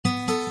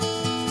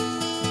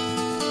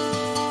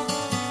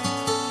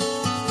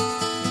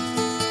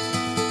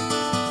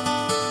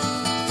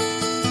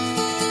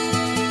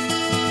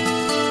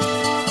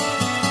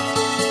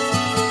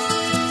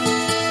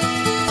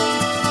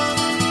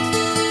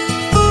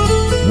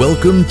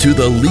Welcome to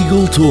the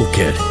Legal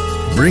Toolkit,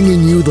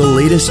 bringing you the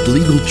latest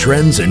legal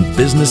trends and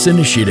business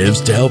initiatives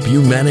to help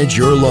you manage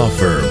your law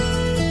firm.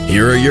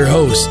 Here are your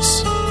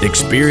hosts,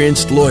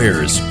 experienced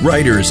lawyers,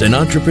 writers, and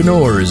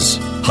entrepreneurs,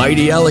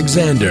 Heidi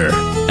Alexander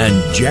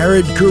and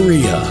Jared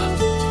Correa.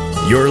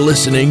 You're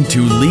listening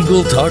to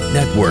Legal Talk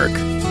Network.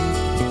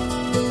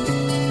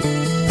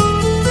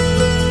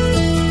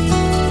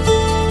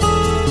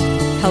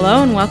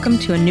 Hello and welcome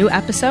to a new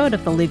episode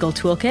of the Legal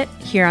Toolkit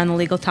here on the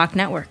Legal Talk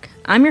Network.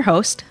 I'm your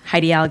host,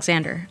 Heidi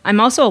Alexander.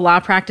 I'm also a law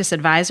practice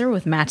advisor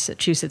with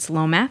Massachusetts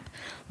LoMap.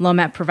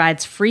 LoMap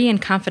provides free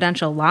and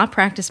confidential law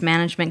practice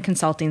management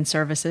consulting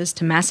services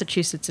to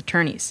Massachusetts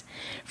attorneys.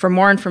 For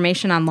more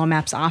information on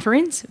LoMap's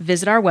offerings,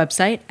 visit our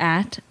website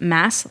at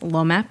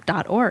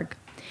masslomap.org.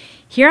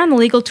 Here on the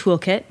Legal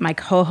Toolkit, my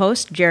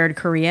co-host Jared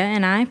Correa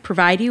and I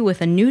provide you with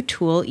a new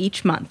tool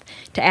each month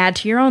to add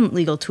to your own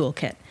legal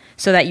toolkit,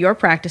 so that your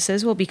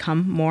practices will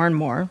become more and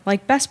more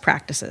like best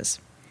practices.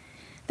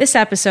 This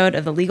episode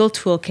of the Legal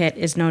Toolkit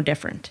is no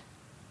different.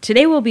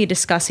 Today we'll be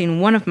discussing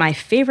one of my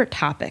favorite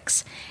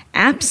topics,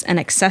 apps and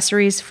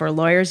accessories for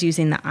lawyers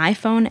using the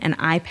iPhone and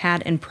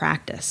iPad in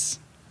practice.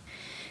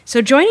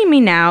 So joining me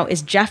now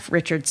is Jeff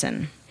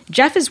Richardson.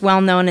 Jeff is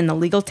well known in the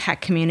legal tech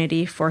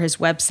community for his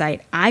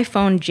website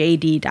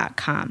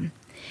iPhoneJD.com,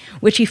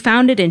 which he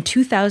founded in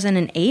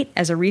 2008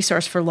 as a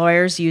resource for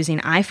lawyers using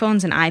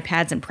iPhones and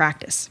iPads in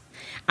practice.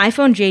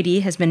 iPhone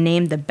JD has been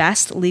named the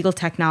best legal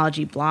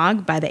technology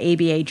blog by the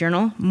ABA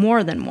Journal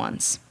more than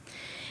once.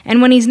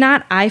 And when he's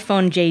not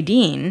iPhone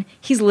JDing,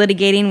 he's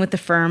litigating with the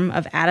firm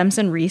of Adams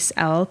 & Reese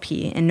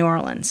LLP in New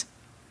Orleans.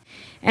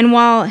 And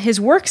while his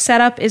work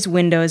setup is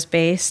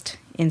Windows-based,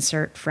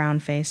 insert frown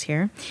face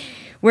here,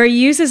 where he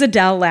uses a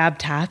Dell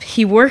laptop,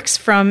 he works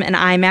from an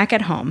iMac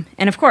at home.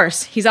 And of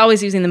course, he's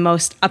always using the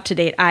most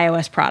up-to-date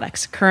iOS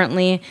products,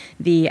 currently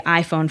the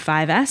iPhone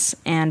 5S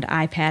and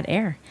iPad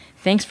Air.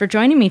 Thanks for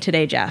joining me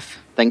today, Jeff.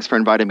 Thanks for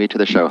inviting me to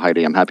the show,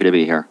 Heidi. I'm happy to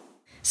be here.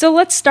 So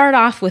let's start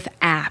off with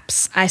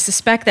apps. I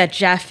suspect that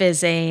Jeff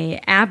is an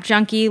app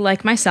junkie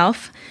like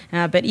myself,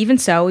 but even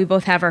so, we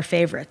both have our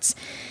favorites.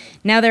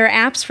 Now, there are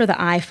apps for the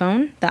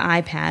iPhone, the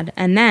iPad,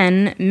 and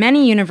then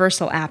many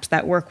universal apps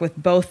that work with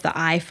both the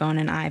iPhone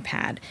and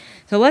iPad.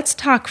 So let's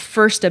talk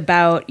first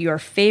about your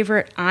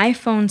favorite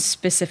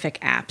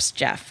iPhone-specific apps,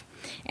 Jeff.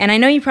 And I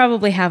know you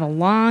probably have a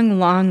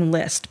long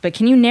list, but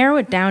can you narrow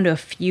it down to a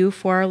few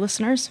for our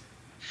listeners?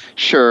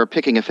 Sure,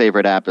 picking a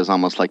favorite app is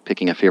almost like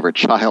picking a favorite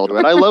child,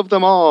 but I love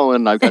them all,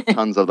 and I've got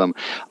tons of them.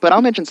 But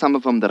I'll mention some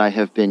of them that I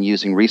have been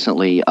using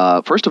recently.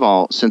 First of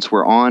all, since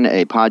we're on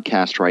a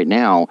podcast right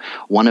now,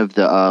 one of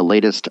the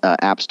latest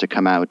apps to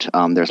come out,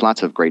 there's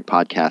lots of great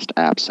podcast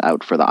apps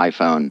out for the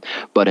iPhone,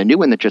 but a new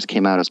one that just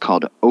came out is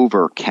called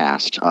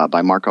Overcast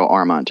by Marco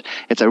Arment.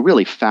 It's a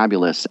really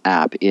fabulous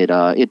app.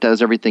 It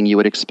does everything you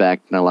would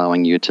expect, in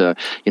allowing you to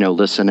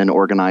listen and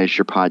organize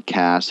your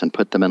podcasts and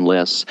put them in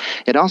lists.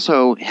 It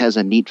also has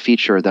a neat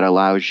feature that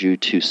allows you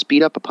to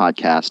speed up a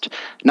podcast,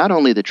 not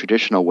only the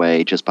traditional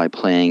way, just by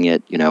playing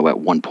it, at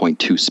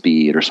 1.2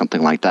 speed or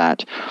something like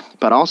that,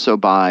 but also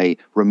by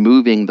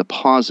removing the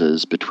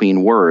pauses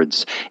between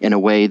words in a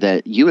way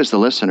that you as the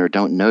listener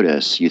don't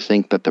notice. You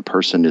think that the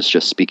person is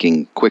just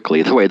speaking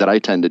quickly, the way that I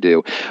tend to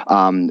do.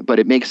 But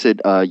it makes it,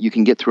 you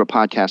can get through a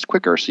podcast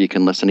quicker, so you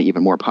can listen to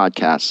even more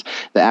podcasts.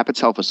 The app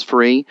itself is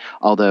free,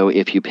 although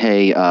if you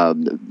pay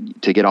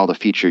to get all the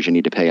features, you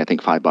need to pay, I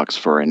think, $5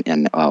 for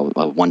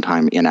a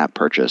one-time in-app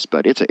purchase.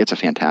 But it's a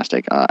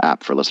fantastic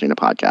app for listening to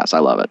podcasts. I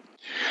love it.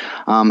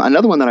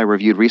 Another one that I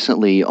reviewed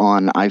recently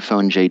on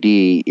iPhone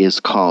JD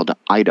is called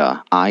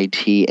ITA,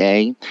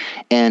 I-T-A,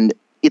 and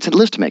it's a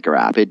list maker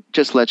app. It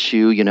just lets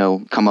you,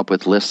 come up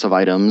with lists of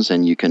items,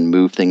 and you can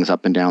move things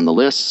up and down the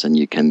lists, and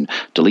you can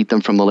delete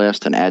them from the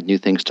list and add new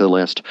things to the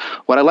list.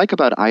 What I like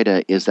about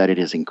ITA is that it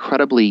is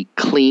incredibly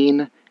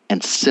clean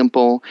and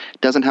simple,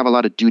 doesn't have a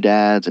lot of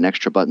doodads and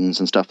extra buttons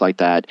and stuff like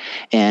that.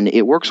 And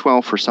it works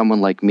well for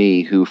someone like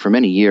me who for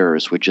many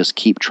years would just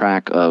keep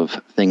track of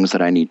things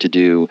that I need to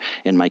do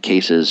in my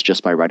cases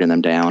just by writing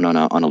them down on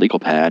a legal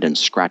pad and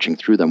scratching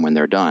through them when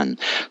they're done.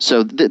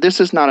 So this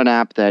is not an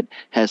app that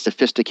has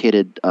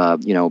sophisticated,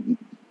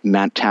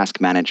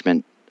 task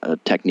management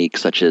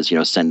techniques such as,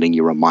 sending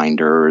you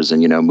reminders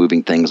and,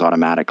 moving things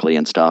automatically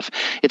and stuff.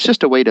 It's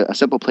just a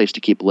simple place to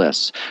keep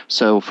lists.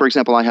 So, for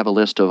example, I have a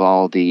list of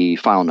all the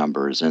file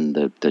numbers and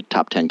the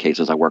top 10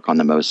 cases I work on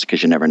the most,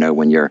 because you never know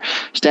when you're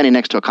standing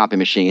next to a copy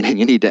machine and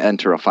you need to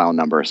enter a file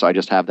number. So I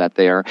just have that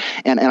there.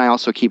 And I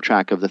also keep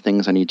track of the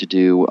things I need to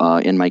do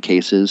in my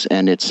cases.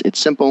 And it's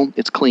simple,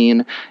 it's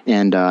clean,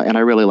 and I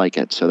really like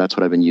it. So that's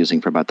what I've been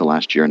using for about the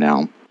last year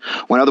now.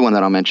 One other one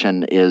that I'll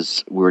mention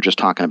is, we were just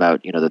talking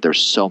about, that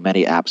there's so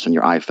many apps on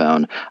your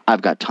iPhone.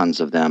 I've got tons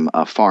of them,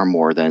 far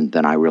more than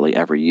I really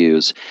ever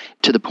use,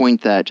 to the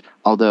point that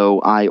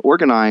Although I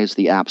organize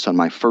the apps on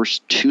my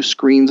first two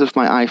screens of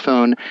my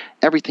iPhone,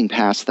 everything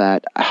past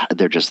that,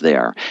 they're just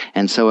there.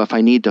 And so if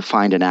I need to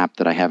find an app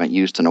that I haven't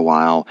used in a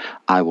while,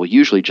 I will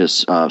usually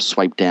just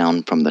swipe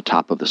down from the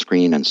top of the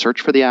screen and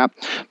search for the app.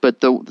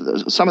 But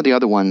some of the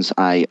other ones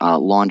I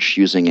launch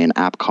using an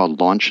app called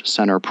Launch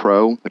Center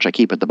Pro, which I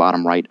keep at the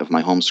bottom right of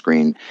my home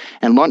screen.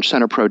 And Launch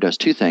Center Pro does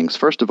two things.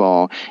 First of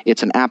all,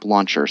 it's an app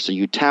launcher. So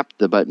you tap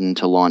the button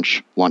to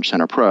launch Launch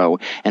Center Pro,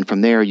 and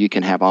from there you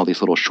can have all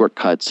these little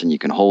shortcuts, and you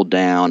can hold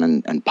down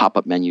and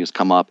pop-up menus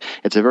come up.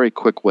 It's a very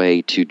quick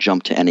way to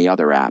jump to any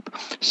other app.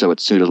 So it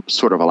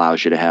sort of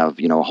allows you to have,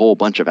 a whole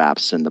bunch of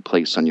apps in the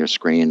place on your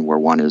screen where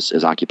one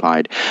is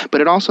occupied.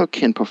 But it also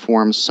can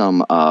perform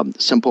some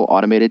simple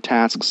automated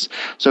tasks.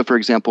 So for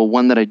example,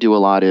 one that I do a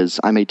lot is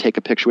I may take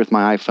a picture with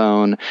my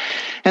iPhone,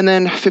 and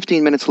then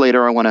 15 minutes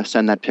later I want to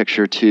send that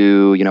picture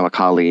to, a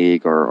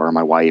colleague or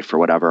my wife or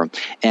whatever.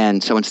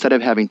 And so instead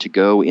of having to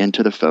go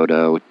into the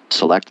photo,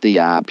 select the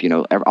app,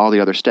 all the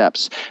other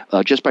steps,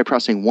 just by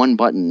pressing one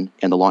button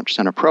in the Launch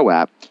Center Pro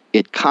app,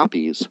 it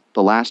copies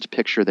the last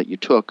picture that you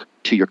took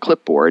to your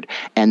clipboard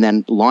and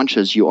then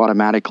launches you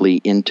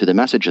automatically into the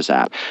Messages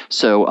app.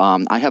 So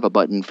I have a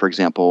button, for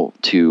example,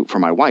 for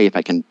my wife.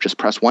 I can just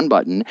press one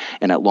button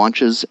and it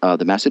launches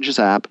the Messages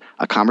app,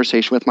 a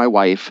conversation with my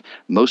wife,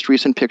 most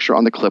recent picture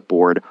on the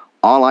clipboard.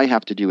 All I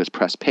have to do is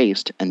press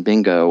paste, and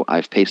bingo,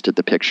 I've pasted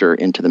the picture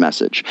into the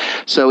message.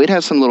 So it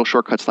has some little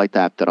shortcuts like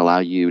that allow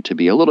you to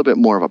be a little bit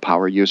more of a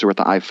power user with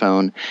the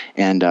iPhone,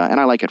 and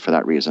I like it for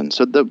that reason.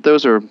 So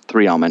those are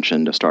three I'll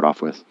mention to start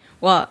off with.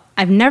 Well,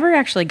 I've never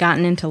actually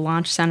gotten into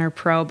Launch Center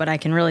Pro, but I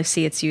can really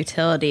see its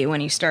utility when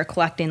you start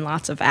collecting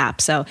lots of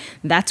apps. So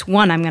that's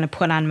one I'm going to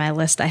put on my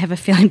list. I have a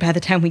feeling by the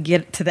time we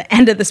get to the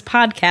end of this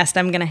podcast,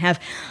 I'm going to have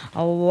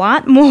a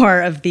lot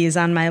more of these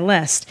on my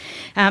list.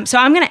 So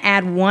I'm going to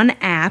add one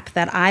app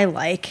that I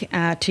like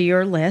to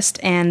your list,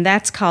 and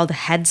that's called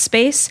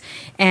Headspace.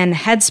 And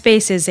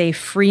Headspace is a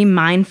free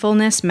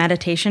mindfulness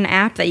meditation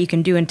app that you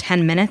can do in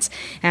 10 minutes.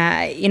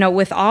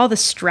 With all the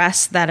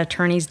stress that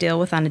attorneys deal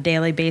with on a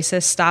daily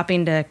basis,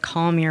 stopping to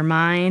calm your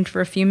mind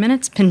for a few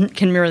minutes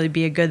can really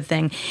be a good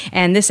thing.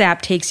 And this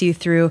app takes you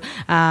through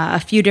a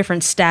few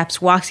different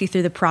steps, walks you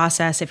through the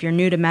process. If you're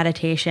new to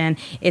meditation,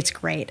 it's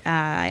great.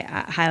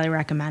 I highly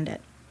recommend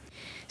it.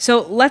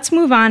 So let's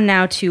move on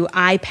now to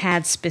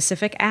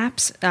iPad-specific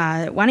apps.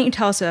 Why don't you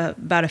tell us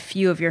about a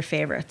few of your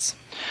favorites?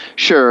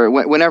 Sure.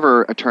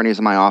 Whenever attorneys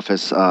in my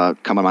office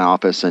come in my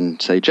office and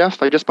say,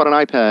 Jeff, I just bought an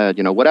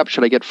iPad, what app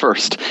should I get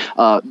first?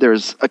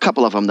 There's a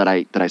couple of them that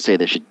I say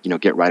they should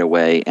get right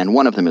away, and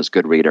one of them is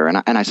Goodreader,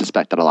 and I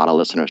suspect that a lot of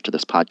listeners to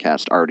this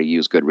podcast already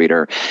use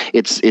Goodreader.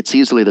 It's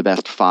easily the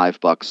best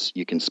 $5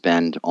 you can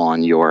spend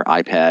on your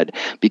iPad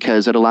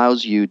because it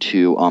allows you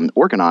to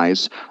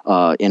organize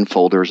in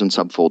folders and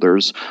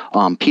subfolders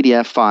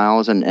PDF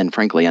files and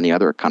frankly any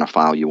other kind of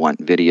file you want,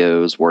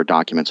 videos, Word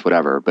documents,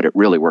 whatever, but it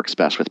really works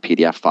best with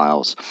PDF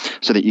files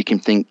so that you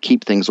can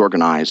keep things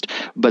organized.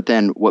 But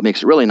then what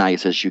makes it really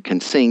nice is you can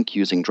sync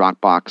using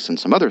Dropbox and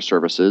some other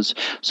services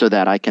so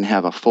that I can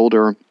have a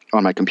folder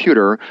on my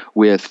computer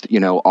with,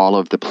 all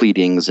of the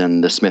pleadings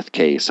in the Smith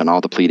case and all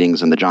the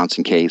pleadings in the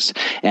Johnson case.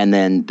 And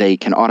then they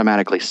can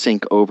automatically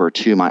sync over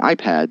to my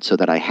iPad so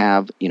that I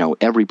have,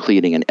 every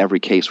pleading and every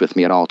case with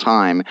me at all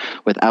time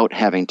without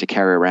having to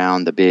carry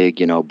around the big,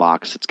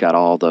 box that's got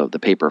all the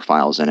paper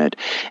files in it.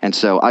 And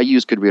so I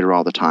use Goodreader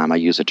all the time. I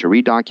use it to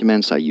read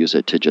documents. I use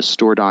it to just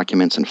store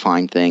documents and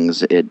find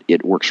things.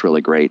 It works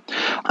really great.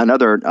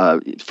 Another,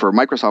 for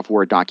Microsoft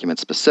Word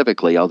documents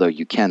specifically, although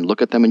you can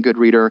look at them in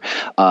Goodreader,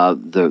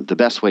 the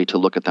best way to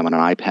look at them on an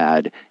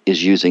iPad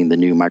is using the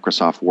new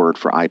Microsoft Word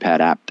for iPad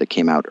app that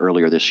came out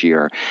earlier this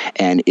year,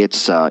 and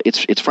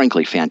it's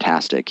frankly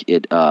fantastic.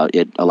 It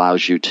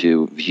allows you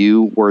to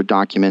view Word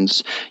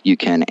documents. You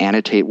can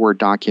annotate Word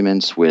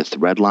documents with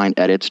red line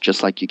edits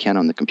just like you can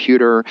on the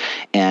computer.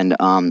 And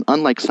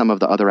unlike some of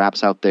the other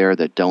apps out there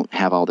that don't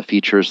have all the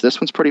features,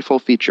 this one's pretty full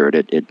featured.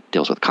 It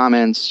deals with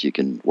comments. You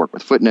can work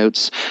with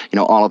footnotes.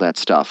 All of that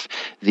stuff.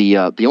 The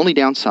only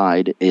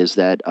downside is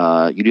that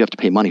you do have to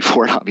pay money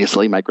for it.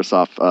 Obviously,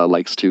 Microsoft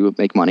likes to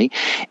make money,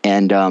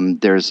 and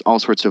there's all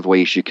sorts of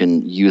ways you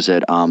can use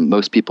it.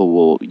 Most people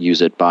will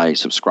use it by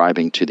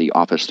subscribing to the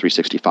Office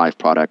 365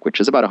 product, which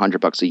is about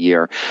 $100 a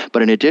year.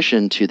 But in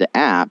addition to the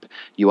app,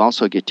 you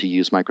also get to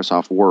use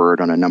Microsoft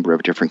Word on a number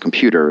of different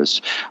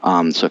computers.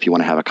 So if you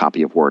want to have a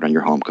copy of Word on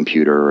your home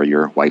computer or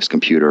your wife's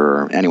computer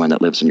or anyone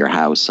that lives in your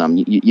house,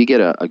 you get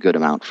a good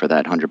amount for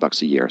that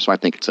 $100 a year. So I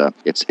think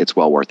it's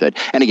well worth it.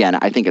 And again,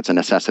 I think it's a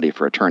necessity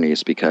for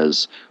attorneys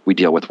because we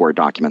deal with Word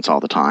documents all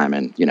the time,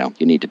 and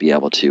you need to be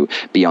able to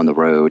be on the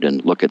road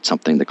and look at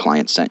something the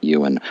client sent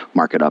you and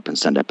mark it up and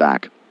send it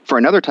back. For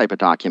another type of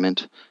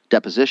document,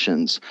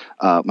 depositions,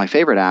 my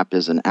favorite app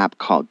is an app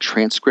called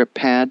Transcript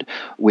Pad,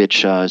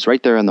 which is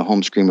right there on the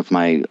home screen of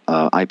my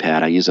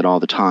iPad. I use it all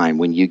the time.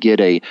 When you get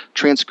a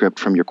transcript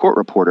from your court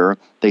reporter,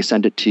 They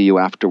send it to you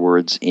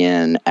afterwards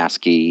in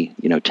ASCII,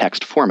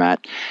 text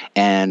format,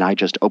 and I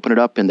just open it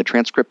up in the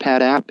transcript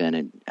pad app, and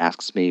it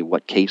asks me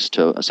what case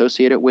to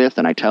associate it with,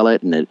 and I tell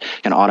it, and it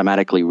can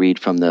automatically read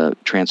from the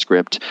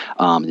transcript,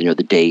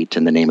 the date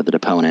and the name of the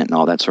deponent and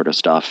all that sort of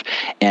stuff.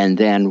 And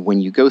then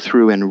when you go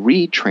through and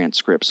read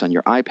transcripts on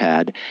your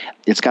iPad,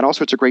 it's got all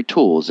sorts of great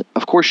tools.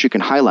 Of course, you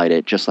can highlight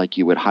it just like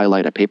you would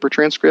highlight a paper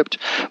transcript,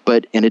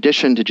 but in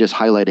addition to just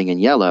highlighting in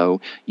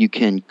yellow, you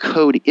can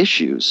code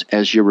issues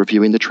as you're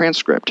reviewing the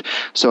transcript.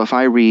 So if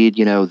I read,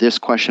 this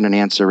question and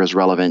answer is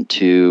relevant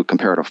to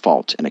comparative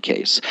fault in a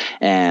case,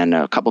 and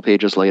a couple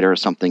pages later,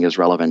 something is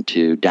relevant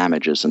to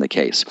damages in the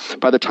case.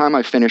 By the time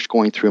I finish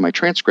going through my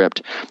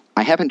transcript,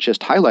 I haven't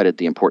just highlighted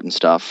the important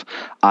stuff,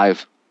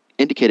 I've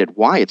indicated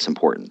why it's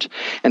important.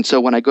 And so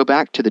when I go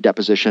back to the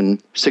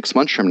deposition 6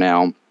 months from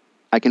now,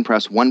 I can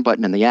press one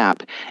button in the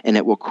app and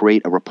it will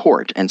create a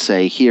report and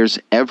say, here's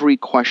every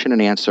question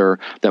and answer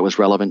that was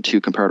relevant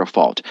to comparative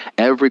fault,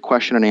 every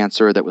question and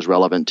answer that was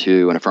relevant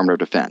to an affirmative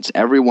defense,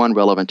 every one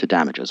relevant to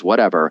damages,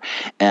 whatever.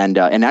 And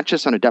not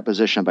just on a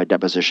deposition by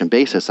deposition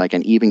basis. I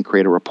can even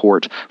create a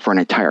report for an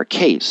entire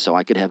case. So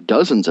I could have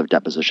dozens of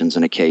depositions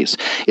in a case.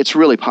 It's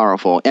really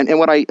powerful. And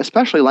what I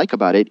especially like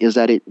about it is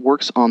that it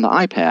works on the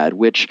iPad,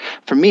 which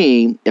for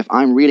me, if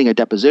I'm reading a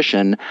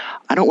deposition,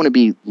 I don't want to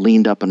be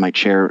leaned up in my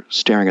chair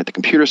staring at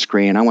the computer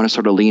screen. I want to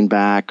sort of lean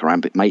back, or I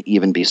might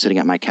even be sitting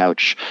at my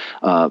couch,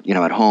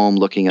 at home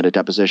looking at a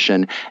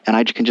deposition, and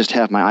I can just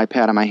have my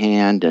iPad in my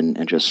hand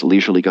and just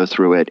leisurely go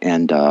through it.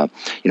 And,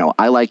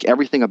 I like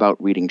everything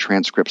about reading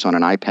transcripts on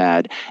an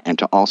iPad, and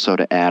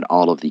to add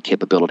all of the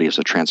capabilities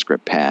of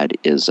transcript pad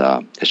is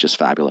just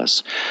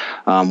fabulous.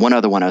 One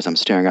other one, as I'm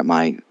staring at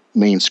my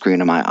main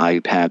screen of my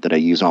iPad that I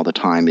use all the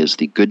time, is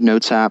the Good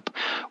Notes app,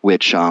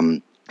 which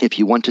if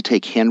you want to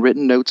take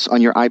handwritten notes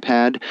on your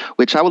iPad,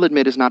 which I will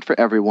admit is not for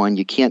everyone,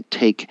 you can't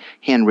take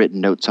handwritten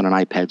notes on an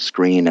iPad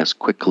screen as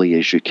quickly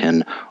as you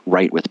can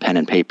write with pen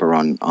and paper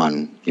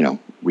on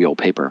real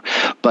paper.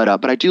 But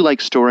I do like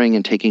storing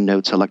and taking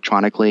notes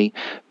electronically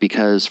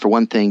because, for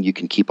one thing, you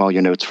can keep all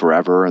your notes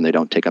forever and they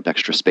don't take up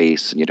extra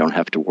space, and you don't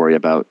have to worry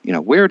about,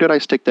 where did I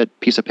stick that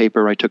piece of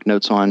paper I took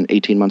notes on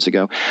 18 months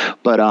ago?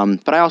 But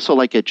I also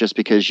like it just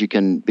because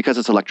because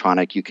it's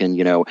electronic, you can,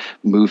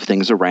 move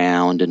things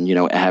around and,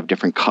 have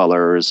different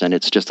colors, and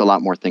it's just a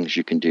lot more things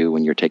you can do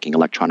when you're taking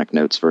electronic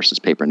notes versus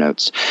paper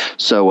notes.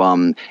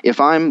 So if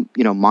I'm,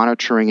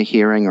 monitoring a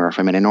hearing, or if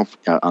I'm in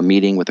a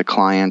meeting with a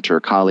client or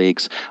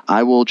colleagues,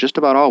 I will just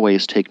about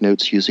always take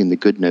notes using the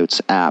Good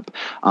Notes app.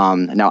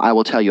 Now, I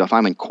will tell you, if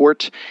I'm in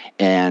court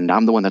and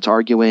I'm the one that's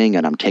arguing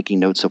and I'm taking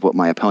notes of what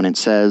my opponent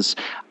says,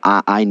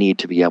 I need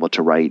to be able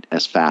to write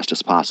as fast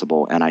as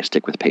possible, and I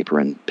stick with paper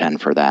and pen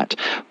for that.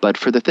 But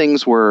for the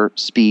things where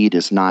speed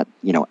is not,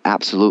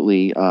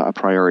 absolutely a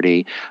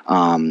priority,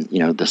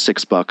 the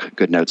 $6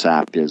 Good Notes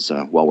app is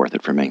well worth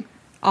it for me.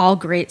 All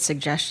great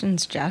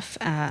suggestions, Jeff.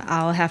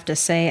 I'll have to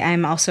say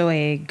I'm also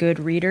a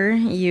Goodreader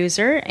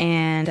user,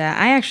 and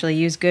I actually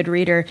use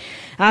Goodreader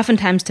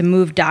oftentimes to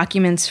move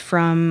documents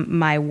from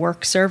my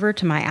work server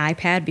to my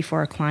iPad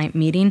before a client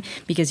meeting,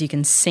 because you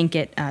can sync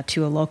it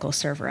to a local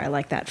server. I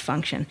like that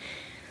function.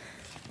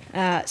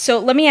 So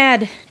let me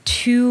add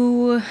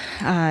two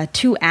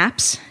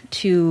apps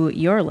to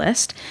your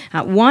list.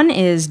 One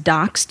is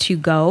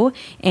Docs2Go,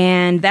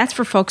 and that's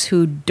for folks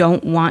who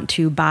don't want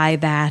to buy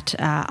that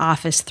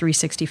Office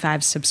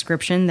 365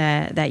 subscription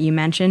that you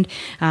mentioned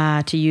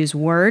to use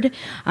Word.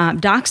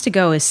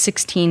 Docs2Go is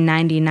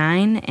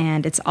 $16.99,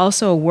 and it's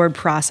also a word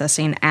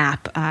processing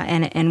app.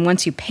 And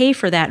once you pay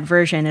for that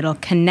version, it'll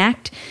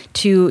connect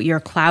to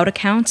your cloud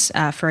accounts,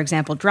 for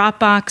example,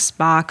 Dropbox,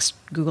 Box,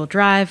 Google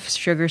Drive,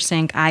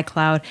 SugarSync,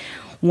 iCloud,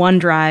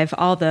 OneDrive,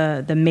 all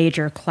the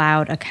major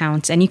cloud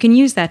accounts, and you can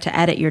use that to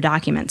edit your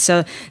documents.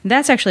 So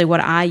that's actually what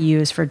I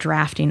use for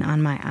drafting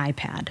on my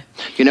iPad.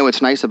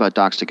 What's nice about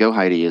Docs2Go,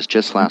 Heidi, is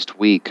just last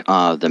week,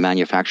 the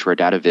manufacturer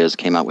DataViz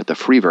came out with the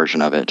free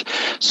version of it.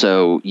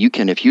 So you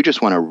can, if you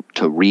just want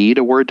to read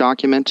a Word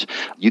document,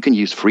 you can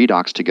use free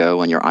Docs2Go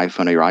on your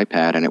iPhone or your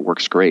iPad, and it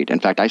works great. In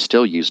fact, I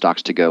still use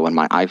Docs2Go on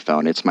my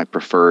iPhone. It's my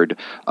preferred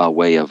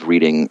way of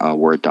reading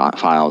Word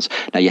files.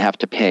 Now, you have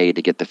to pay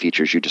to get the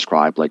features you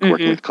described, like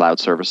working with cloud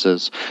services.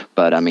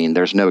 But,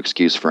 there's no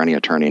excuse for any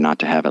attorney not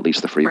to have at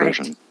least the free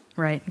version.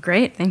 Right.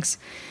 Great. Thanks.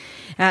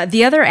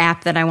 The other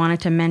app that I wanted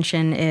to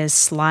mention is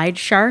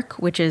SlideShark,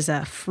 which is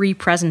a free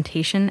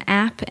presentation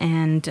app.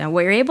 And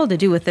what you're able to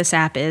do with this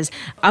app is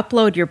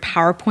upload your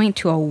PowerPoint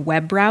to a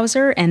web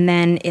browser, and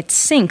then it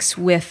syncs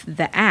with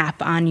the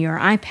app on your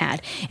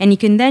iPad. And you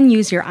can then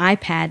use your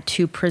iPad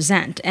to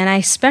present. And I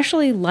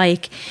especially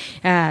like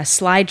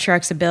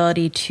SlideShark's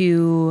ability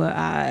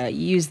to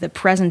use the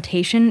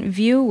presentation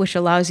view, which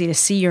allows you to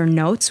see your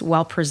notes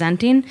while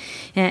presenting.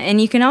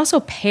 And you can also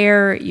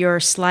pair your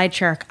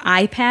SlideShark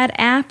iPad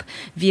app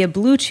via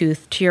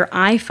Bluetooth to your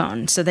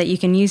iPhone so that you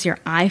can use your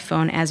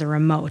iPhone as a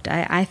remote.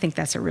 I think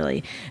that's a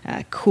really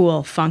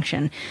cool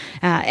function.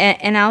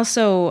 And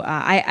also,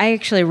 I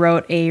actually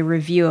wrote a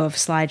review of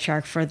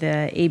SlideShark for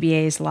the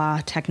ABA's Law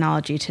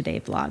Technology Today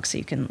blog, so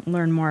you can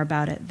learn more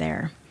about it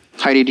there.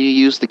 Heidi, do you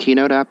use the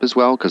Keynote app as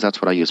well? Because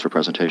that's what I use for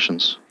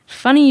presentations.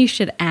 Funny you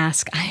should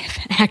ask. I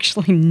have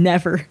actually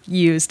never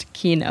used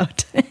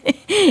Keynote.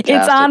 It's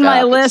Fantastic on my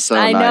app. list, It's so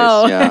I nice.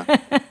 know.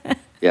 Yeah.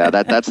 Yeah,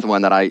 that's the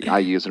one that I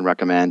use and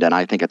recommend, and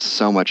I think it's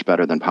so much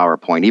better than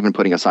PowerPoint, even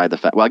putting aside the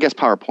fact, well, I guess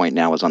PowerPoint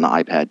now is on the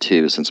iPad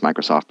too, since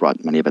Microsoft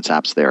brought many of its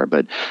apps there,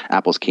 but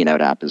Apple's Keynote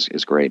app is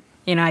great.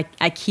 You know,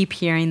 I keep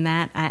hearing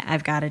that.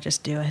 I've got to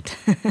just do it.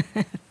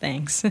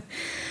 Thanks.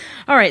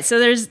 All right, so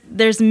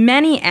there's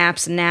many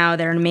apps now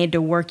that are made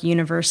to work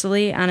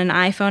universally on an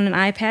iPhone and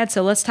iPad.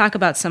 So let's talk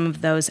about some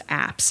of those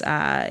apps.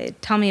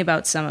 Tell me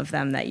about some of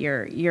them that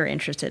you're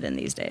interested in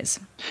these days.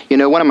 You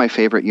know, one of my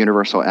favorite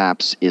universal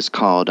apps is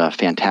called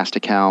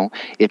Fantastical.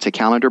 It's a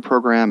calendar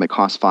program. It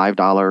costs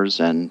 $5,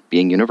 and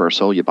being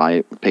universal, you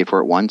pay for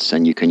it once,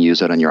 and you can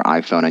use it on your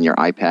iPhone and your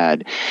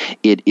iPad.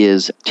 It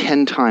is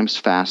 10 times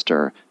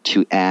faster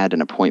to add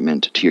an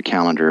appointment to your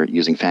calendar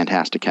using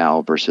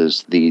Fantastical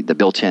versus the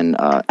built-in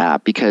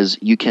app, because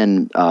you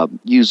can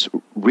use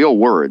real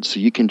words. So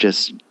you can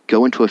just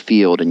go into a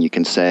field and you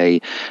can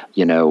say,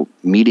 you know,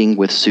 meeting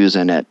with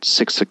Susan at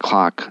 6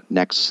 o'clock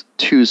next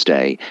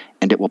Tuesday,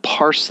 and it will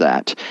parse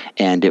that,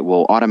 and it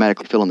will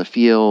automatically fill in the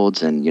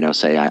fields and, you know,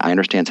 say, I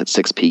understand it's at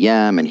 6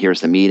 p.m. and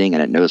here's the meeting,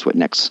 and it knows what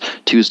next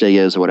Tuesday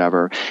is or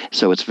whatever.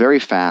 So it's very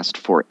fast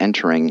for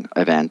entering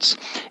events.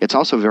 It's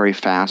also very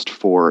fast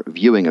for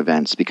viewing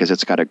events because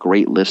it's got a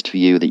great list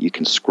view that you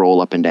can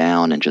scroll up and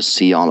down and just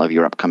see all of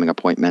your upcoming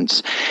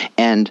appointments.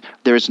 And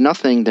there's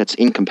nothing that's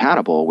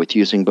incompatible with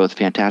using both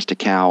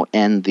Fantastical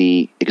and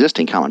the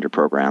existing calendar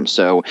program.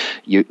 So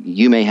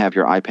you may have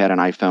your iPad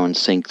and iPhone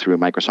sync through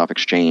Microsoft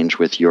Exchange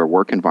with your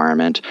work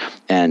environment,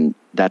 and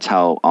that's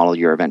how all of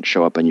your events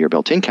show up in your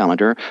built-in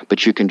calendar,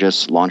 but you can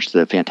just launch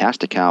the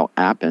Fantastical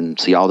app and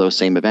see all those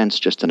same events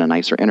just in a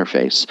nicer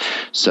interface.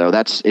 So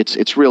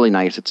it's really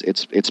nice.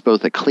 It's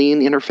both a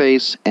clean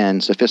interface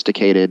and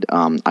sophisticated.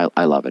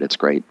 I love it. It's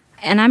great.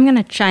 And I'm going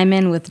to chime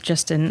in with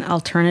just an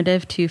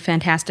alternative to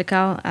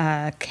Fantastical,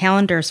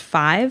 Calendars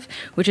 5,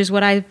 which is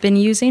what I've been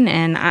using,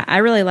 and I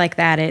really like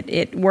that.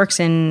 It works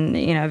in,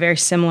 you know, a very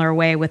similar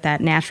way with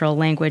that natural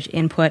language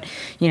input,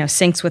 you know,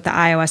 syncs with the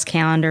iOS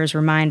calendars,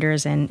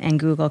 reminders, and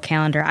Google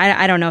Calendar.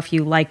 I don't know if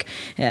you like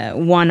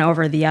one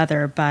over the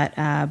other, but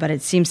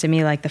it seems to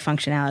me like the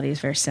functionality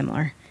is very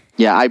similar.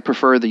 Yeah, I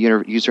prefer the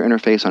user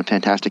interface on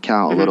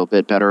Fantastical a little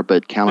bit better,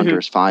 but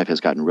Calendars 5 has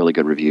gotten really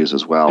good reviews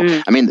as well.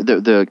 I mean,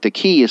 the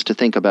key is to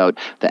think about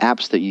the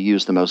apps that you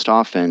use the most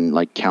often,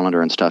 like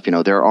Calendar and stuff. You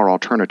know, there are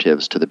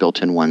alternatives to the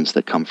built-in ones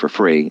that come for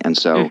free, and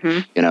so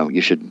you know,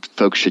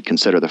 folks should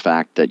consider the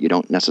fact that you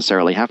don't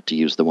necessarily have to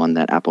use the one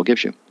that Apple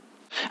gives you.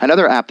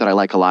 Another app that I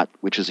like a lot,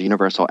 which is a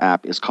universal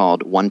app, is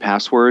called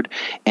 1Password.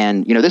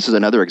 And, you know, this is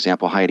another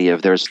example, Heidi,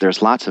 of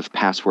there's lots of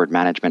password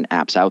management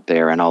apps out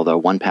there. And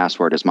although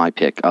 1Password is my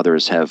pick,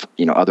 others have,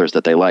 you know, others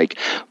that they like.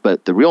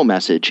 But the real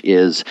message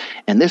is,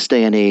 in this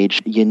day and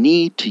age, you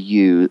need to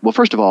use, well,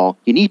 first of all,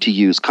 you need to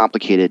use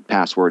complicated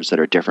passwords that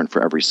are different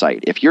for every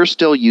site. If you're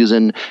still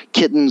using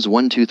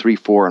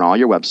kittens1234 on all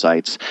your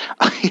websites,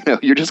 you know,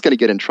 you're just going to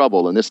get in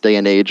trouble in this day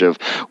and age of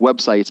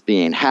websites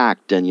being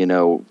hacked and, you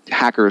know,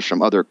 hackers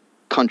from other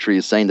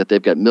countries saying that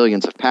they've got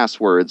millions of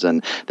passwords,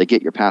 and they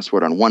get your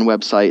password on one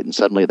website and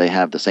suddenly they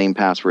have the same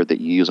password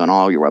that you use on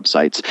all your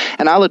websites.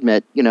 And I'll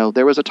admit, you know,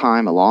 there was a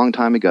time a long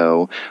time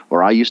ago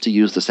where I used to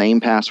use the same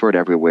password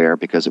everywhere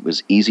because it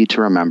was easy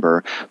to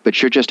remember,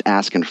 but you're just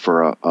asking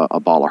for a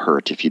ball of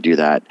hurt if you do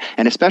that.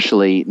 And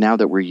especially now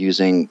that we're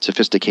using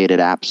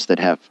sophisticated apps that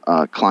have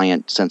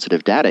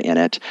client-sensitive data in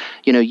it,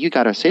 you know, you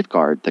got to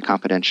safeguard the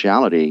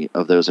confidentiality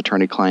of those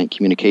attorney-client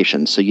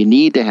communications. So you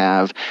need to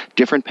have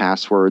different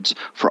passwords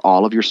for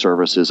all of your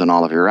services and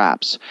all of your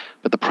apps.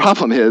 But the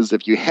problem is,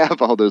 if you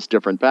have all those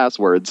different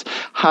passwords,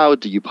 how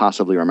do you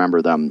possibly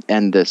remember them?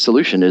 And the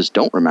solution is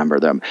don't remember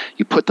them.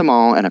 You put them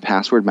all in a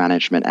password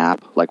management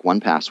app like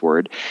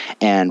 1Password,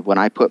 and when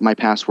I put my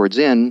passwords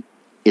in,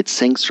 it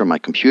syncs from my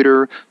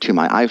computer to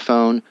my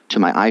iPhone to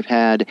my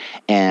iPad,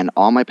 and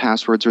all my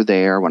passwords are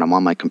there. When I'm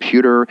on my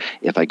computer,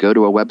 if I go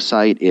to a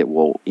website, it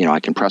will, you know, I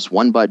can press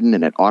one button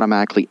and it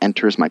automatically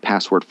enters my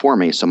password for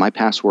me. So my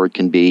password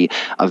can be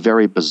a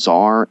very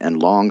bizarre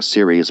and long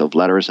series of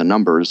letters and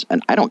numbers,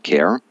 and I don't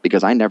care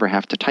because I never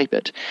have to type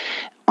it.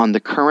 On the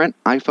current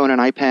iPhone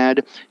and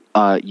iPad,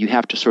 you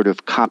have to sort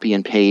of copy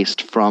and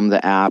paste from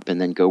the app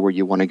and then go where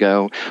you want to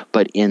go.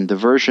 But in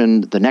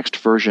the next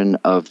version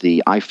of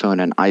the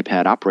iPhone and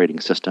iPad operating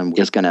system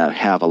is going to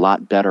have a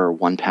lot better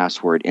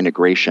 1Password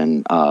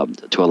integration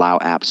to allow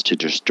apps to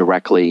just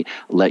directly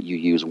let you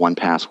use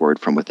 1Password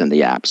from within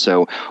the app.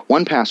 So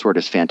 1Password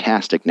is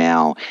fantastic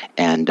now,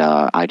 and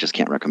I just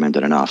can't recommend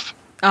it enough.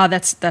 Oh,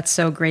 that's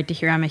so great to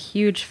hear. I'm a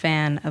huge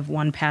fan of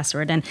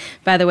 1Password. And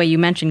by the way, you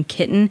mentioned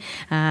kitten.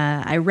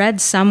 I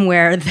read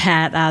somewhere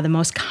that the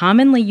most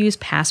commonly used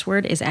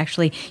password is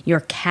actually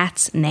your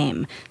cat's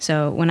name.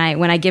 So when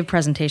I give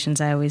presentations,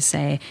 I always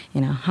say,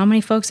 you know, how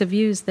many folks have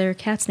used their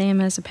cat's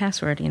name as a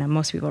password? You know,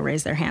 most people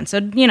raise their hand. So,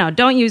 you know,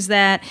 don't use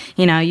that.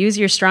 You know, use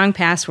your strong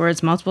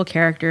passwords, multiple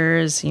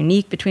characters,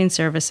 unique between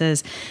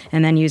services,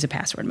 and then use a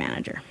password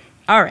manager.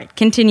 All right,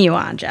 continue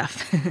on,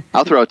 Jeff.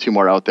 I'll throw out two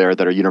more out there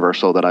that are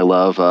universal that I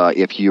love.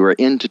 If you are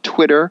into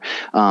Twitter,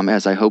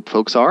 as I hope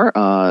folks are,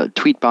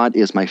 Tweetbot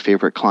is my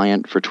favorite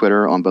client for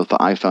Twitter on both the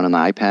iPhone and the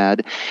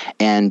iPad.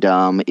 And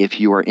if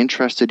you are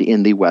interested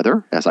in the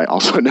weather, as I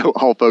also know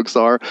all folks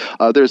are,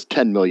 there's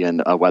 10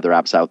 million weather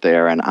apps out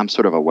there, and I'm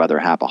sort of a weather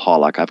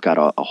appaholic. I've got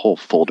a whole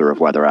folder of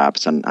weather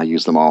apps, and I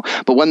use them all.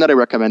 But one that I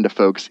recommend to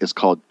folks is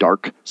called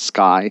Dark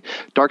Sky.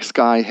 Dark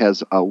Sky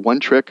has one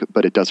trick,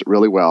 but it does it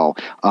really well.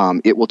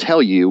 It will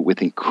tell you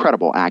with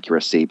incredible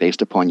accuracy,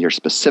 based upon your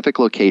specific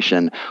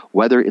location,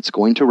 whether it's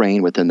going to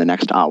rain within the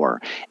next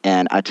hour.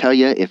 And I tell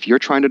you, if you're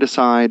trying to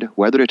decide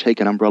whether to take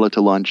an umbrella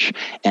to lunch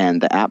and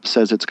the app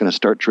says it's going to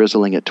start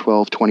drizzling at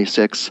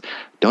 12:26,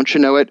 don't you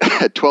know it?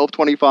 At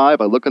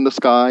 12:25, I look in the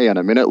sky, and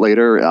a minute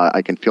later,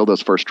 I can feel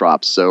those first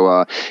drops.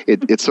 So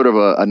it's sort of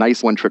a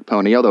nice one-trick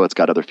pony, although it's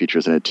got other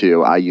features in it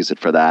too. I use it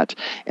for that,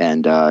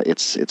 and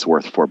it's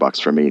worth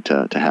 $4 for me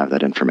to have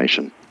that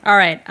information. All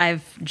right,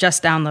 I've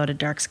just downloaded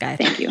Dark Sky.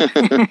 Thank you.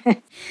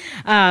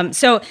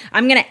 So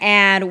I'm going to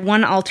add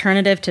one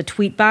alternative to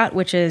Tweetbot,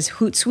 which is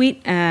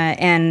Hootsuite,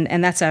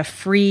 and that's a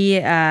free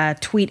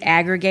tweet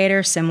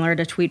aggregator similar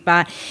to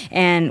Tweetbot.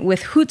 And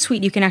with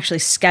Hootsuite, you can actually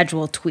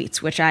schedule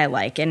tweets, which I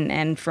like.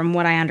 And from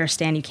what I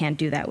understand, you can't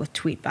do that with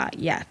Tweetbot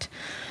yet.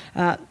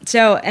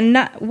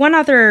 One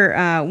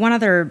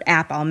other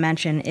app I'll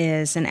mention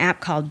is an app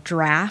called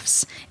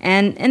Drafts,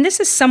 and this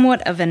is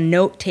somewhat of a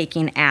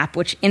note-taking app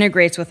which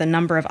integrates with a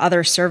number of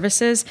other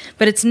services,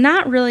 but it's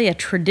not really a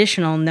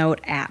traditional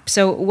note app.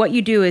 So what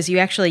you do is you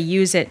actually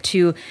use it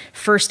to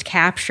first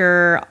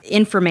capture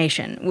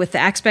information with the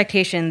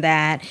expectation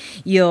that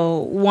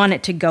you'll want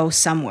it to go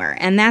somewhere,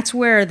 and that's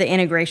where the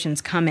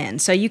integrations come in.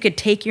 So you could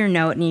take your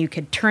note and you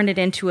could turn it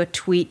into a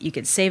tweet, you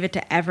could save it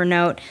to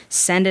Evernote,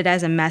 send it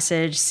as a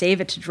message, save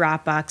it to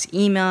Dropbox,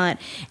 email it,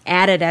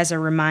 add it as a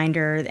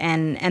reminder,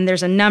 and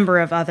there's a number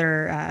of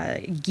other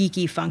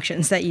geeky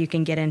functions that you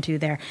can get into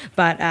there.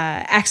 But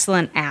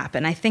excellent app,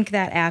 and I think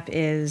that app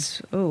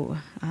is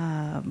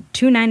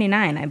 $2.99,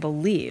 I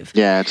believe.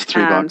 Yeah, it's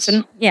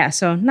 $3.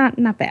 So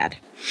not bad.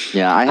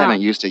 Yeah, I haven't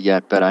used it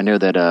yet, but I know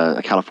that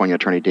a California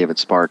attorney, David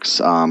Sparks,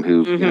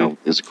 who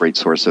is a great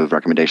source of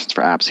recommendations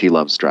for apps, he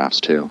loves Drafts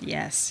too.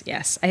 Yes.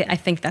 I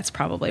think that's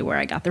probably where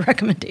I got the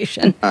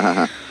recommendation.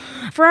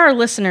 For our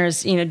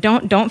listeners,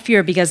 don't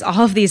fear, because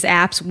all of these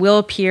apps will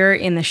appear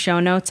in the show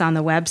notes on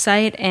the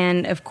website.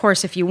 And of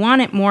course, if you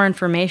want more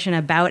information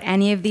about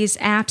any of these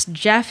apps,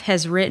 Jeff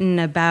has written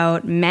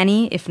about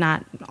many, if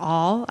not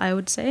all, I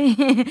would say,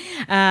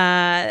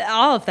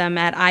 all of them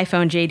at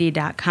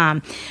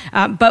iPhoneJD.com.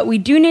 But we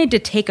do need to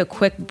take a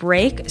quick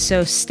break,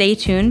 so stay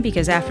tuned,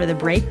 because after the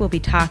break, we'll be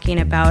talking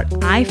about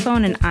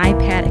iPhone and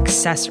iPad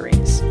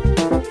accessories.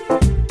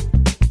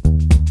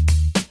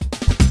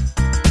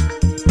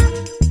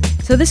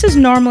 So this is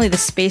normally the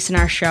space in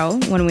our show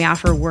when we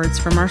offer words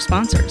from our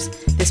sponsors.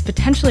 This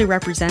potentially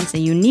represents a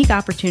unique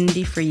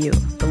opportunity for you.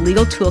 The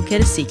Legal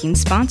Toolkit is seeking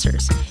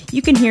sponsors.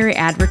 You can hear your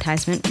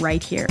advertisement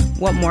right here.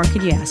 What more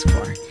could you ask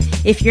for?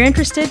 If you're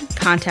interested,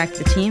 contact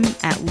the team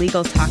at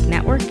Legal Talk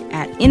Network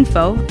at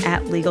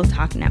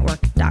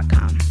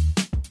info@legaltalknetwork.com.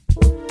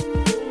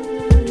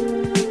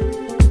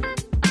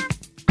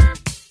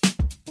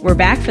 We're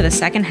back for the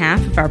second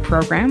half of our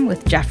program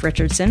with Jeff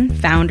Richardson,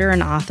 founder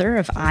and author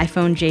of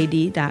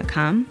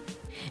iPhoneJD.com.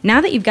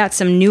 Now that you've got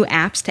some new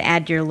apps to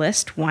add to your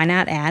list, why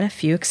not add a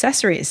few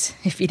accessories?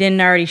 If you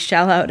didn't already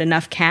shell out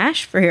enough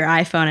cash for your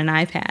iPhone and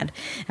iPad.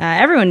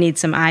 Everyone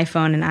needs some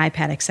iPhone and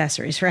iPad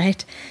accessories,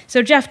 right?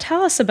 So Jeff,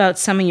 tell us about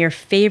some of your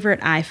favorite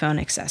iPhone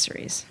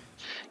accessories.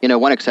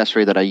 One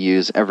accessory that I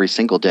use every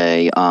single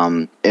day,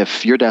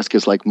 if your desk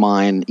is like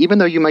mine, even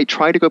though you might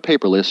try to go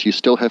paperless, you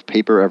still have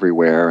paper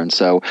everywhere. And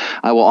so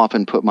I will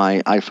often put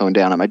my iPhone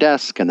down at my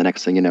desk, and the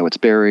next thing you know, it's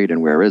buried,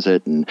 and where is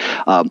it? And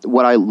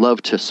what I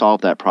love to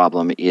solve that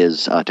problem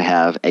is to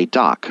have a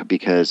dock,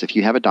 because if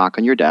you have a dock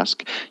on your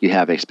desk, you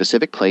have a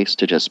specific place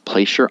to just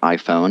place your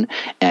iPhone,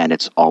 and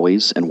it's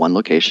always in one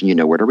location. You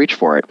know where to reach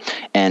for it.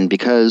 And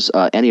because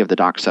any of the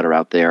docks that are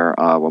out there,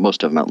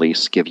 most of them at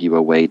least, give you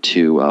a way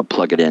to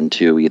plug it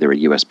into either a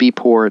USB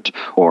port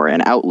or an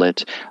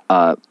outlet,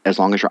 as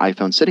long as your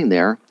iPhone's sitting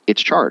there,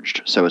 it's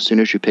charged. So as soon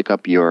as you pick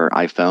up your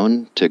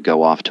iPhone to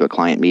go off to a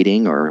client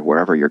meeting or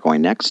wherever you're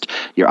going next,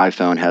 your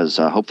iPhone has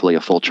hopefully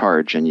a full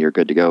charge, and you're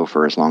good to go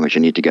for as long as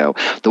you need to go.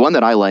 The one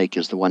that I like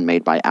is the one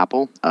made by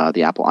Apple,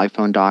 the Apple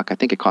iPhone dock. I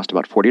think it cost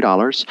about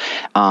 $40,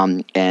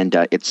 and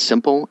it's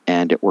simple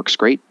and it works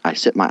great. I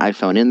sit my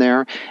iPhone in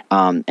there,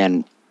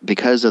 and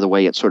because of the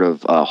way it sort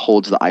of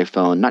holds the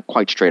iPhone, not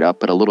quite straight up,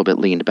 but a little bit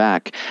leaned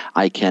back,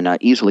 I can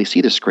easily see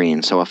the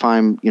screen. So if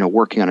I'm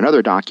working on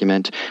another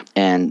document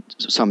and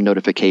some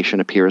notification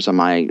appears on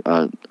my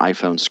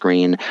iPhone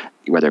screen,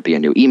 whether it be a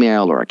new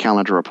email or a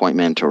calendar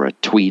appointment or a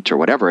tweet or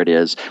whatever it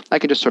is, I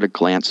can just sort of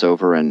glance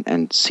over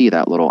and see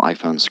that little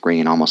iPhone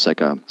screen, almost like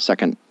a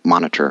second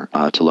monitor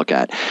to look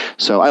at.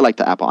 So I like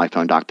the Apple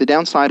iPhone dock. The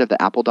downside of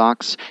the Apple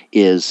docks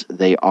is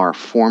they are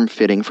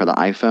form-fitting for the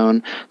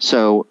iPhone.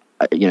 So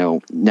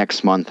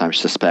next month, I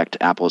suspect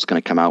Apple is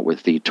going to come out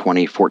with the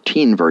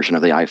 2014 version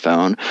of the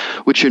iPhone,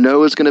 which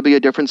is going to be a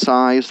different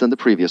size than the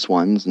previous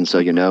ones, and so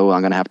I'm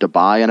going to have to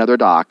buy another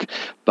dock.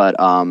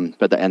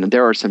 And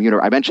there are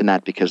some. I mentioned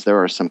that because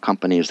there are some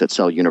companies that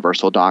sell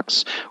universal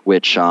docks,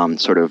 which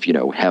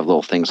have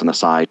little things on the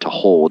side to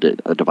hold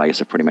a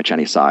device of pretty much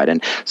any side.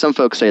 And some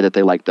folks say that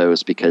they like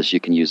those because you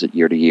can use it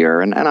year to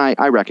year, and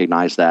I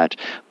recognize that.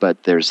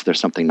 But there's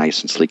something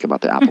nice and sleek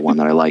about the Apple one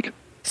that I like.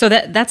 So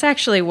that's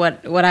actually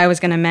what I was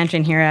going to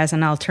mention here as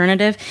an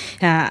alternative.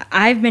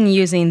 I've been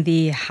using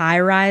the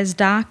high-rise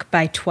dock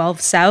by 12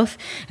 South,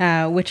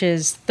 which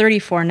is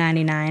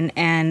 $34.99,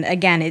 and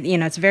again,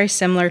 it's very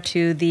similar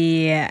to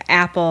the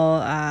Apple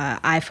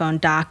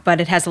iPhone dock, but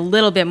it has a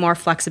little bit more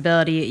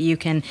flexibility. You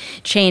can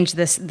change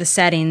the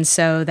settings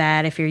so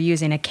that if you're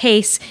using a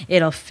case,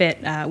 it'll fit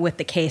with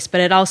the case,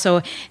 but it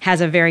also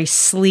has a very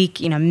sleek,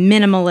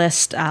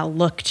 minimalist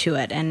look to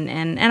it,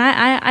 and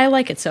I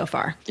like it so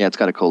far. Yeah, it's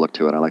got a cool look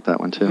to it. I like that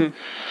one too.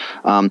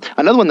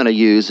 Another one that I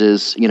use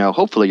is,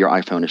 hopefully your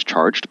iPhone is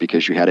charged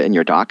because you had it in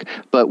your dock.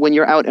 But when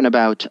you're out and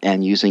about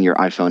and using your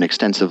iPhone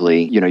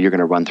extensively, you're going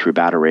to run through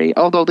battery.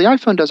 Although the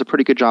iPhone does a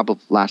pretty good job of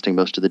lasting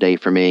most of the day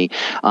for me.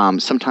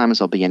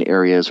 Sometimes I'll be in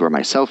areas where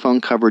my cell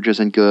phone coverage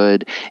isn't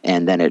good,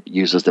 and then it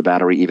uses the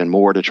battery even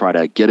more to try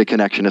to get a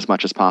connection as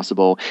much as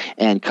possible.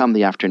 And come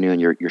the afternoon,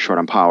 you're short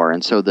on power.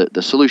 And so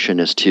the solution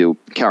is to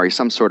carry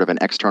some sort of an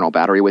external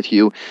battery with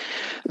you.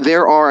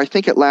 There are, I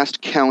think at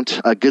last count,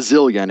 a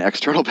gazillion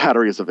external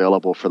batteries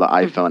available for the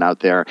iPhone out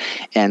there.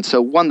 And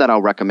so one that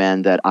I'll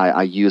recommend that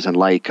I use and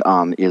like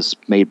is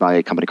made by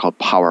a company called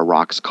Power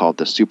Rocks called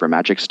the Super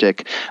Magic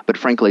Stick. But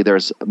frankly,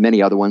 there's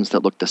many other ones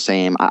that look the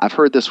same. I've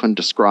heard this one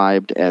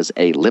described as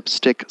a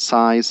lipstick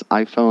size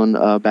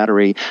iPhone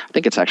battery. I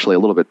think it's actually a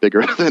little bit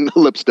bigger than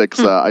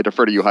lipsticks. I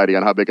defer to you, Heidi,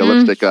 on how big a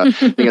lipstick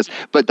thing is.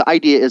 But the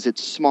idea is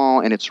it's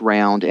small and it's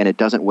round and it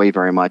doesn't weigh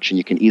very much, and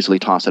you can easily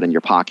toss it in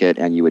your pocket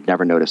and you would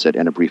never notice it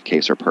in a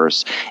briefcase or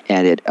purse.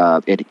 And it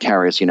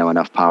carries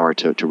enough power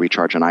to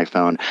recharge an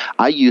iPhone.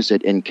 I use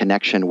it in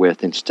connection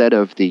with, instead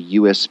of the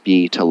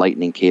USB to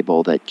Lightning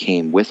cable that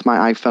came with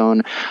my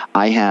iPhone,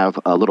 I have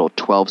a little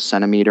 12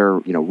 centimeter,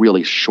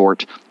 really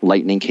short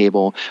Lightning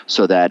cable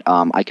so that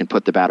I can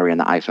put the battery and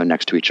the iPhone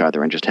next to each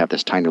other and just have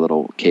this tiny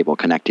little cable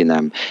connecting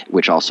them,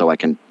 which also I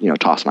can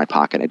toss in my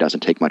pocket. It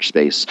doesn't take much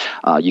space.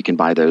 You can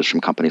buy those from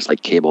companies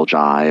like Cable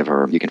Jive,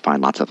 or you can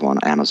find lots of them on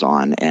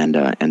Amazon,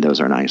 and those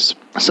are nice.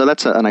 So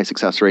that's a nice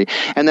accessory.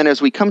 And then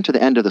as we come to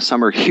the end of the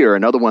summer here,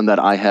 another one that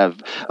I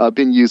have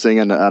been using,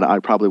 and I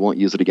probably won't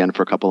use it again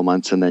for a couple of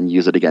months and then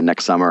use it again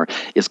next summer,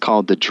 is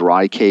called the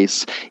Dry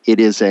Case. It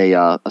is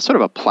a sort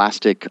of a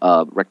plastic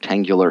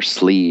rectangular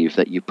sleeve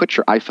that you put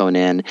your iPhone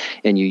in,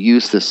 and you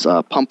use this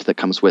pump that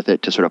comes with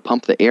it to sort of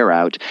pump the air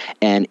out,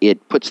 and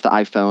it puts the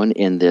iPhone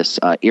in this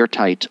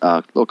airtight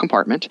little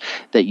compartment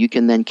that you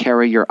can then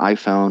carry your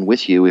iPhone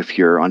with you if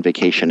you're on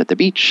vacation at the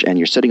beach and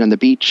you're sitting on the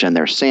beach and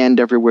there's sand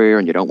everywhere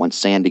and you don't want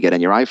sand to get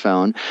in your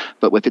iPhone.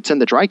 But if it's in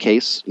the dry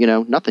case,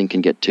 nothing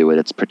can get to it.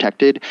 It's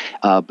protected,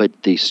 but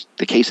the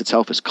case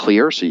itself is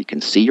clear, so you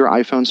can see your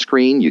iPhone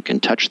screen. You can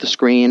touch the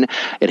screen.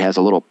 It has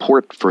a little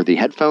port for the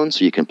headphones,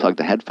 so you can plug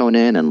the headphone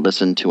in and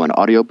listen to an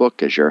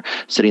audiobook as you're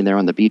sitting there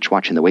on the beach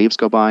watching the waves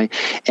go by.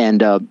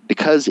 And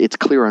because it's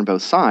clear on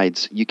both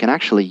sides, you can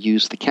actually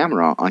use the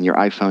camera on your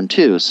iPhone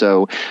too.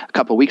 So a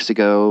couple weeks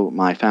ago,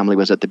 my family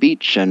was at the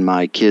beach and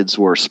my kids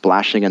were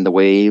splashing in the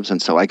waves,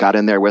 and so I got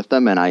in there with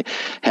them and I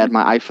had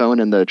my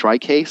iPhone in the dry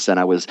case and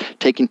I was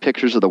taking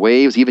pictures of the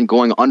waves, even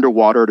going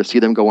underwater to see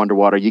them go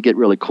underwater. You get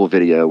really cool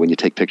video when you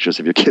take pictures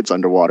of your kids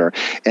underwater.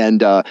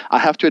 And I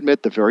have to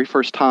admit, the very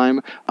first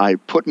time I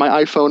put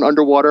my iPhone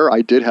underwater,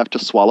 I did have to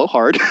swallow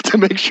hard to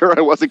make sure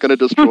I wasn't going to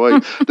destroy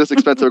this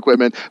expensive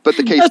equipment. But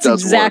the case does work.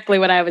 That's exactly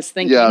what I was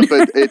thinking. Yeah,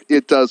 but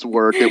it does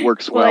work. It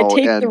works well. I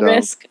take the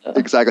risk.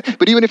 Exactly.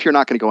 But even if you're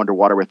not going to go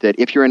underwater with it,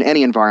 if you're in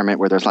any environment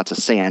where there's lots of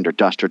sand or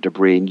dust or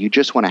debris, and you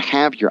just want to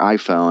have your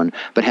iPhone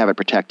but have it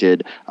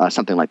protected,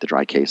 something like the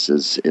dry case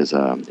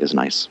is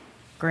nice.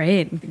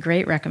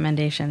 Great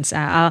recommendations.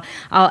 I'll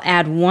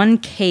add one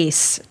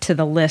case to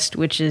the list,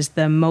 which is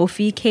the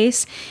Mophie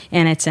case,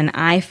 and it's an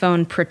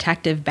iPhone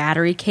protective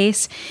battery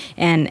case.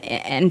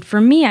 And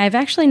for me, I've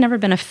actually never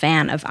been a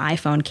fan of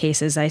iPhone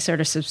cases. I sort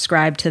of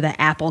subscribe to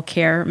the Apple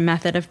Care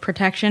method of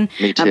protection.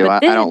 Me too. I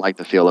don't like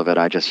the feel of it.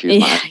 I just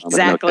use my iPhone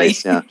exactly.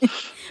 with no case. Yeah.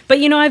 But,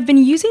 I've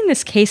been using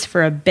this case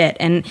for a bit,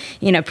 and,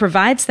 it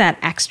provides that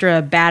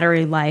extra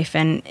battery life,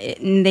 and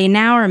they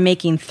now are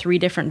making 3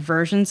 different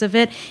versions of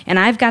it, and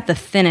I've got the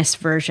thinnest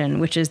version,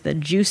 which is the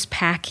Juice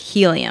Pack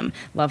Helium.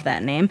 Love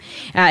that name.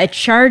 It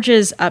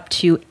charges up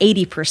to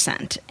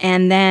 80%,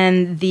 and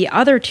then the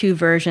other 2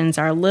 versions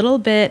are a little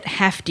bit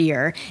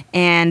heftier,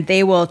 and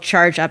they will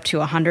charge up to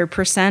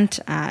 100%,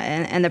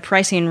 and the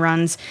pricing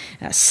runs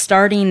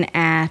starting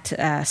at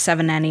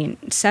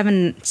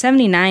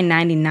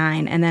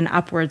 $79.99, and then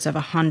upwards upwards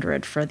of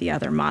 $100 for the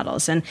other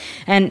models. And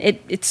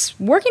it's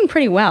working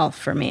pretty well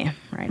for me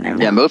right now.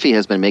 Yeah, Mophie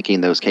has been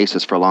making those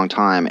cases for a long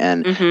time,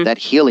 and that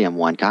helium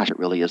one, gosh, it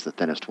really is the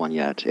thinnest one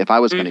yet. If I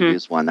was going to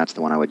use one, that's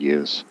the one I would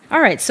use.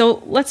 All right,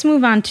 so let's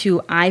move on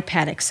to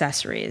iPad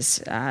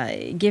accessories.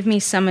 Give me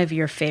some of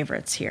your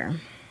favorites here.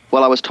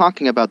 Well, I was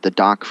talking about the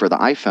dock for the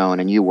iPhone,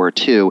 and you were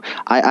too.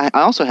 I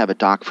also have a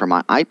dock for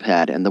my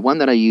iPad, and the one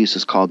that I use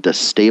is called the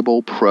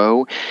Stable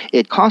Pro.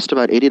 It cost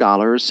about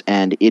 $80,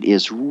 and it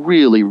is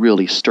really,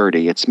 really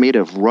sturdy. It's made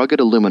of rugged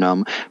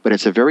aluminum, but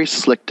it's a very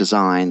slick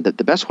design. The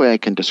best way I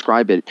can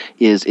describe it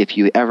is if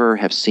you ever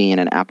have seen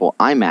an Apple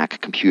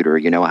iMac computer,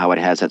 you know how it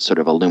has that sort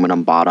of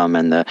aluminum bottom,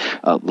 and the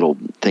little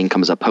thing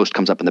post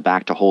comes up in the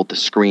back to hold the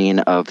screen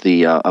of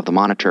the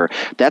monitor.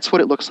 That's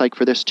what it looks like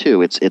for this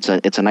too. It's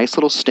a nice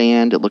little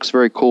stand. It looks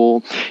very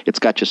cool. It's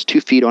got just 2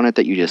 feet on it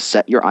that you just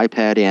set your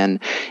iPad in.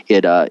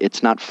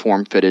 It's not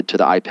form-fitted to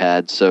the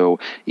iPad, so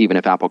even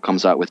if Apple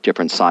comes out with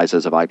different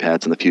sizes of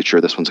iPads in the future,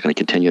 this one's going to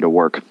continue to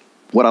work.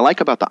 What I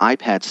like about the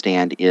iPad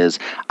stand is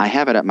I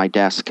have it at my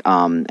desk,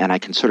 and I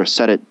can sort of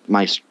set it,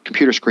 my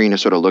computer screen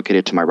is sort of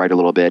located to my right a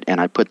little bit, and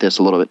I put this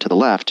a little bit to the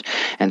left,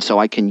 and so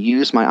I can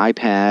use my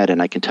iPad,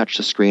 and I can touch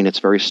the screen. It's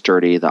very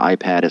sturdy. The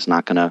iPad is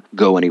not going to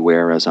go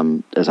anywhere as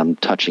I'm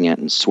touching it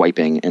and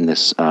swiping in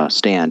this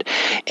stand,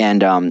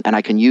 and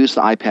I can use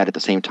the iPad at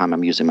the same time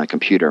I'm using my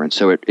computer, and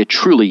so it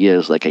truly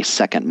is like a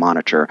second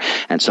monitor,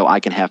 and so I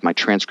can have my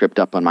transcript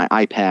up on my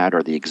iPad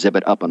or the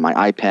exhibit up on my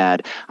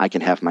iPad. I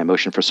can have my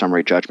motion for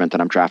summary judgment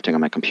that I'm drafting on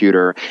my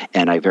computer,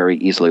 and I very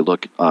easily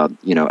look,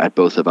 at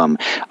both of them.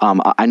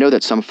 I know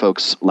that some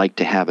folks like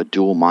to have a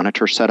dual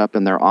monitor set up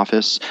in their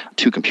office,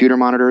 2 computer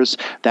monitors.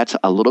 That's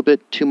a little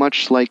bit too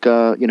much like,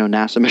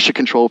 NASA mission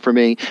control for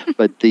me.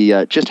 But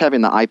just having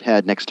the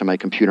iPad next to my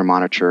computer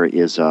monitor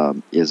is a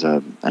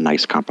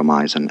nice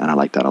compromise, and I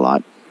like that a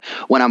lot.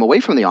 When I'm away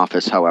from the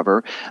office,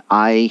 however,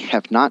 I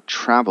have not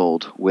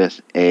traveled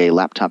with a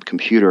laptop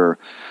computer,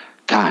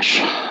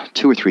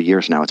 2 or 3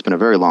 years now. It's been a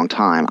very long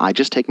time. I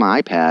just take my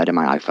iPad and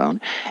my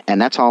iPhone,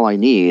 and that's all I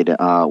need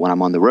when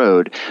I'm on the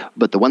road.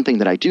 But the one thing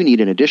that I do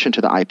need in addition to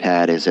the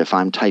iPad is if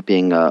I'm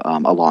typing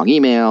a long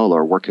email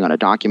or working on a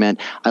document,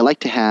 I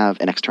like to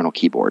have an external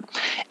keyboard.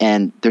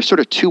 And there's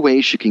sort of 2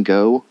 ways you can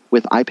go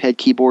with iPad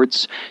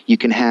keyboards. You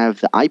can have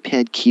the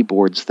iPad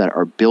keyboards that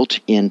are built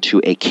into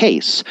a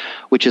case,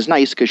 which is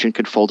nice because you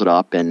can fold it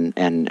up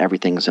and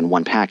everything's in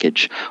one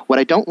package. What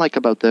I don't like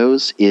about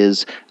those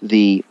is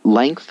the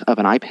length of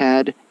an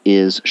iPad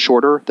is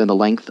shorter than the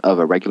length of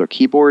a regular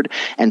keyboard,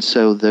 and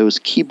so those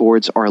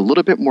keyboards are a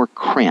little bit more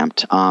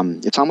cramped.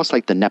 It's almost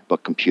like the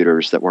netbook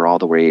computers that were all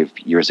the rave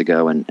years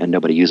ago and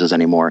nobody uses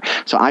anymore.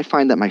 So I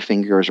find that my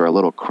fingers are a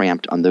little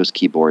cramped on those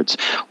keyboards.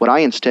 What I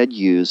instead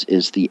use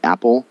is the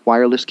Apple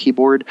wireless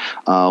keyboard,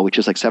 which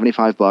is like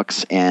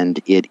 $75,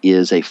 and it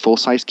is a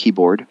full-size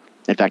keyboard.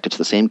 In fact, it's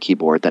the same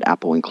keyboard that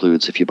Apple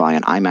includes if you buy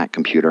an iMac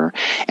computer.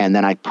 And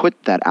then I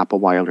put that Apple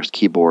wireless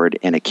keyboard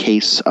in a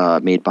case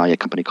made by a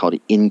company called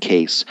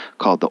InCase,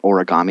 called the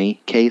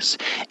Origami case.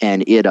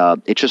 And it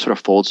just sort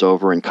of folds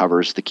over and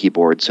covers the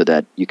keyboard so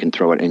that you can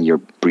throw it in your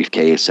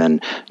briefcase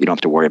and you don't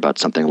have to worry about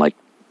something like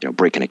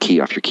breaking a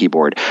key off your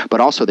keyboard. But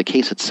also the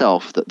case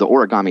itself, the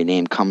Origami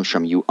name comes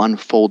from you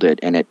unfold it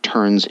and it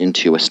turns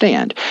into a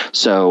stand.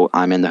 So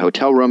I'm in the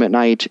hotel room at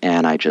night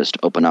and I just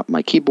open up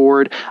my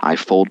keyboard, I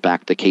fold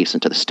back the case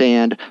into the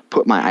stand,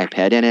 put my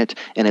iPad in it,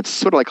 and it's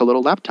sort of like a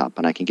little laptop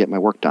and I can get my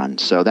work done.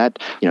 So that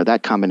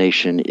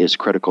combination is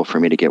critical for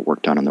me to get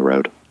work done on the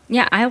road.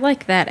 Yeah, I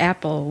like that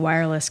Apple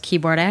wireless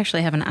keyboard. I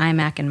actually have an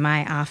iMac in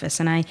my office,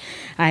 and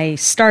I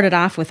started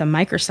off with a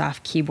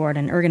Microsoft keyboard,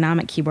 an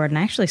ergonomic keyboard, and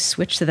I actually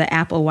switched to the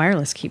Apple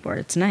wireless keyboard.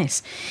 It's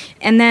nice.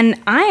 And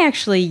then I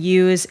actually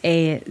use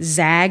a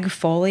Zag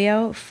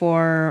Folio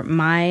for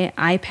my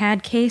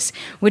iPad case,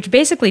 which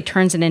basically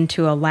turns it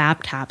into a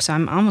laptop. So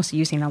I'm almost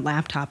using a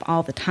laptop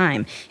all the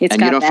time.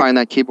 And you don't find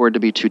that keyboard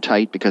to be too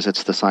tight because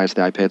it's the size of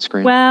the iPad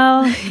screen?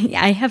 Well,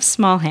 I have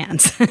small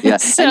hands. Yeah,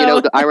 so.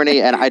 And the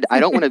irony, and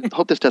I don't want to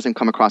hope this doesn't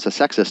come across as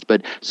sexist,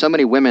 but so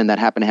many women that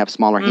happen to have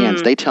smaller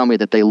hands, they tell me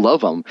that they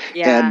love them.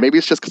 Yeah. And maybe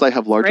it's just because I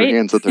have larger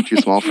hands that they're too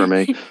small for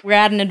me. We're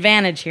at an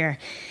advantage here.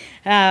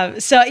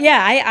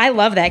 I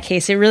love that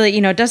case. It really,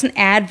 doesn't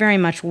add very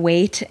much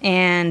weight.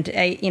 And,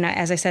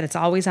 as I said, it's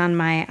always on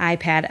my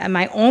iPad.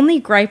 My only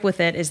gripe with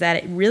it is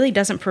that it really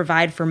doesn't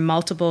provide for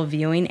multiple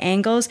viewing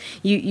angles.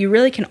 You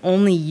really can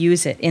only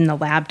use it in the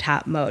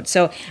laptop mode.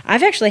 So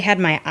I've actually had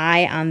my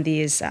eye on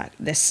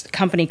this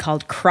company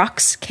called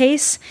Crux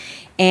case.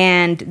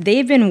 And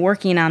they've been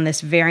working on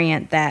this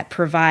variant that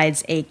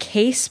provides a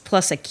case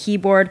plus a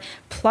keyboard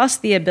plus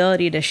the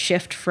ability to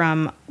shift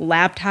from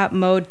laptop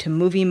mode to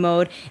movie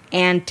mode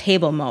and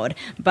table mode.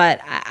 But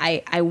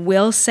I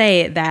will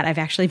say that I've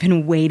actually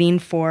been waiting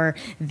for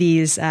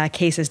these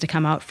cases to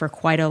come out for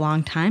quite a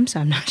long time, so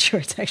I'm not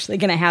sure it's actually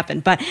going to happen.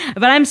 But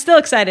I'm still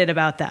excited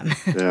about them.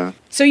 Yeah.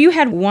 So you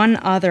had one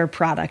other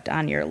product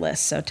on your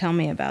list, so tell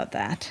me about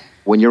that.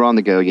 When you're on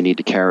the go, you need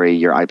to carry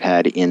your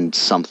iPad in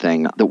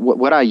something.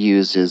 What I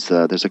use is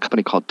there's a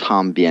company called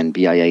Tombin,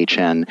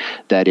 Bihn,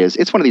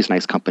 it's one of these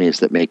nice companies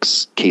that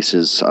makes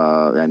cases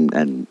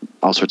and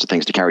all sorts of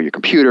things to carry your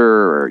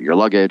computer or your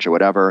luggage or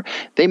whatever.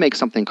 They make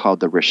something called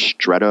the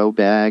Ristretto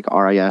bag,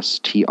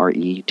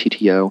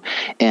 Ristretto,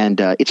 and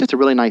it's just a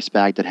really nice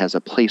bag that has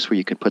a place where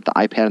you can put the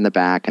iPad in the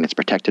back, and it's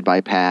protected by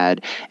a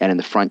pad, and in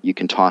the front you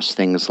can toss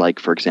things like,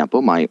 for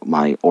example, my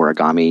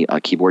origami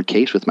keyboard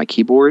case with my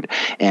keyboard,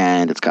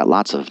 and it's got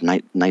lots of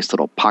nice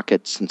little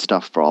pockets and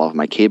stuff for all of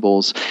my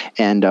cables,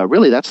 and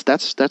really that's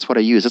what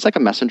I use. It's like a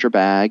messenger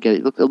bag.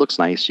 It looks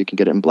nice. You can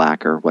get it in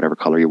black or whatever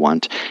color you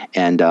want,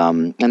 and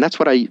that's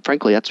what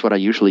I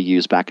usually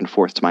use back and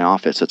forth to my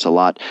office. It's a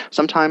lot.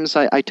 Sometimes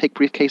I take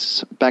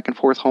briefcase back and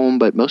forth home,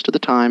 but most of the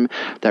time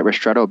that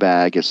Ristretto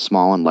bag is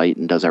small and light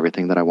and does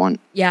everything that I want.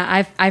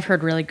 Yeah, I've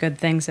heard really good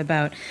things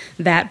about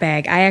that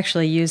bag. I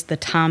actually use the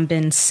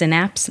Tombin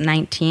Synapse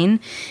 19,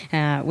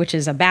 which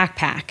is a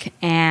backpack,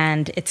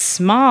 and it's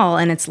small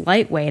and it's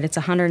lightweight. It's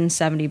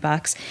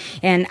 $170,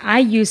 and I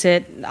use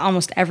it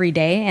almost every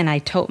day. And I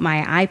tote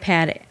my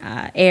iPad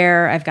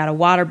Air. I've got a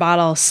water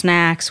bottle,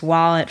 snacks,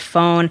 wallet,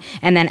 phone,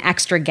 and then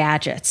extra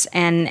gadgets.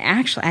 And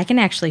actually, I can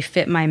actually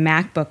fit my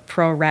MacBook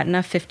Pro Retina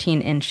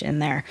 15-inch in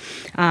there.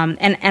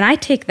 And I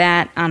take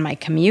that on my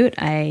commute.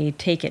 I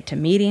take it to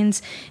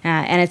meetings,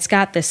 and it's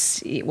got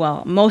this.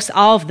 Well,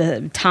 all of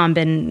the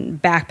Tombin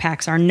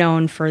backpacks are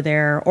known for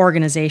their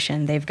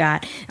organization. They've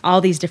got all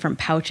these different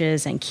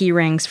pouches and key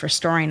rings for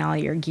storing all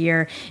your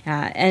gear.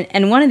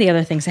 And one of the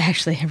other things I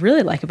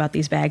really like about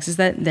these bags is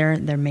that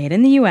they're made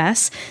in the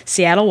U.S.,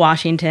 Seattle,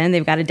 Washington.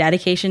 They've got a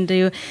dedication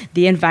to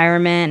the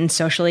environment and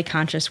socially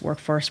conscious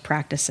workforce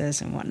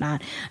practices and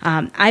whatnot.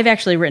 I've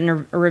actually written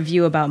a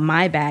review about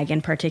my bag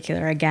in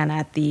particular, again,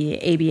 at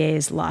the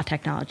ABA's Law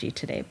Technology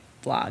Today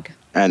blog.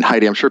 And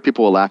Heidi, I'm sure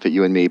people will laugh at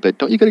you and me, but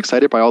don't you get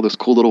excited by all those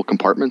cool little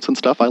compartments and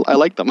stuff? I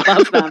like them.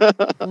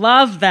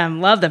 Love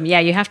them. Yeah,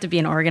 you have to be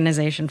an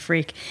organization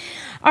freak.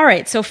 All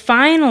right, so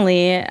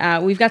finally,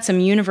 we've got some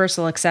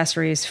universal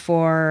accessories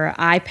for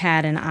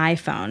iPad and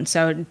iPhone.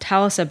 So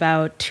tell us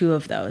about two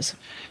of those.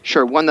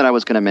 Sure. One that I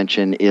was going to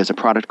mention is a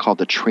product called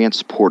the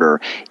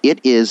Transporter. It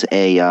is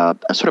a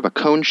sort of a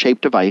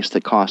cone-shaped device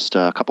that costs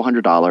a couple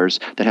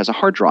 $100 that has a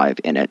hard drive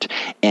in it.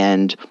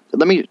 And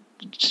let me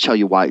just tell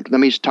you why. Let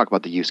me just talk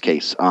about the use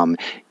case.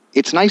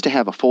 It's nice to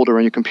have a folder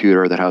on your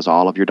computer that has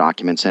all of your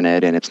documents in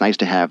it, and it's nice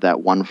to have that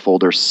one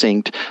folder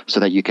synced so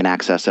that you can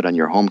access it on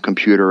your home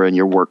computer and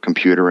your work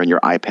computer and your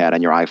iPad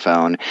and your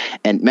iPhone.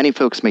 And many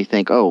folks may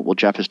think, oh, well,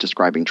 Jeff is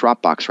describing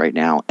Dropbox right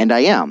now, and I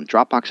am.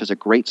 Dropbox is a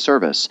great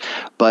service,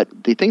 but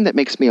the thing that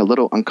makes me a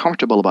little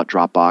uncomfortable about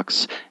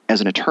Dropbox as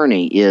an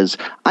attorney is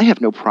I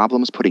have no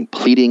problems putting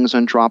pleadings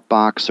on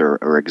Dropbox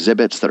or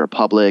exhibits that are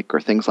public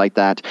or things like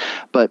that.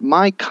 But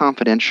my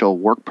confidential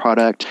work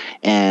product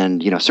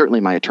and, certainly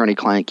my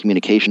attorney-client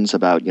communications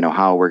about,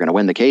 how we're going to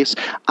win the case,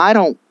 I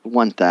don't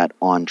want that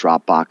on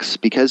Dropbox,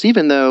 because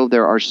even though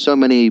there are so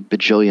many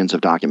bajillions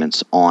of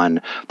documents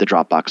on the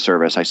Dropbox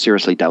service, I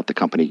seriously doubt the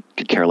company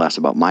could care less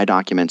about my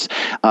documents.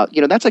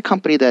 That's a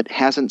company that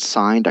hasn't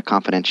signed a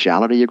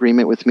confidentiality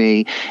agreement with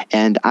me,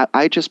 and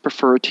I just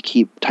prefer to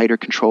keep tighter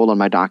control on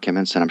my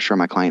documents, and I'm sure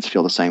my clients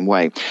feel the same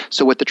way.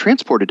 So what the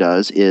Transporter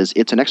does is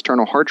it's an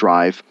external hard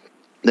drive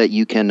that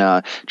you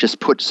can just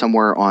put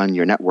somewhere on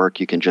your network.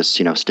 You can just,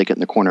 stick it in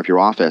the corner of your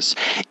office,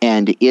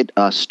 and it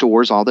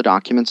stores all the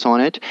documents on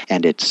it,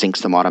 and it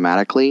syncs them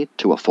automatically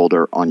to a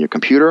folder on your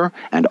computer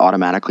and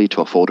automatically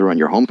to a folder on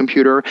your home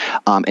computer,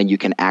 and you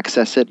can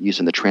access it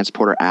using the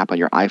Transporter app on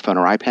your iPhone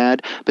or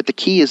iPad. But the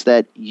key is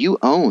that you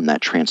own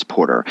that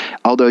Transporter.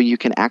 Although you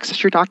can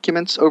access your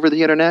documents over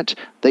the internet,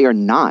 they are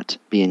not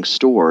being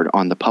stored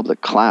on the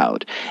public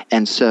cloud.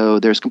 And so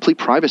there's complete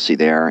privacy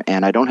there,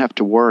 and I don't have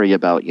to worry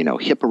about,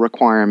 HIPAA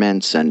requirements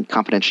and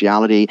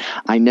confidentiality.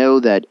 I know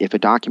that if a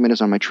document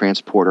is on my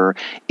Transporter,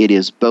 it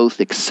is both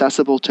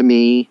accessible to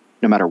me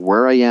no matter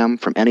where I am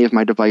from any of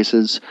my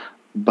devices,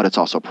 but it's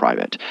also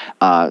private.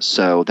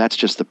 So that's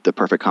just the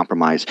perfect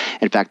compromise.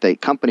 In fact, the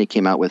company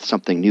came out with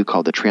something new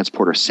called the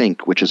Transporter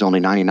Sync, which is only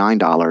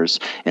 $99,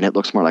 and it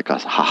looks more like a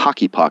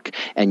hockey puck,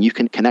 and you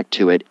can connect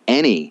to it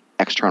any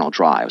external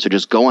drive. So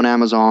just go on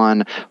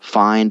Amazon,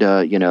 find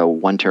a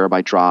 1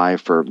 terabyte drive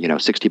for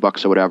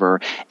 $60 or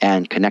whatever,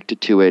 and connect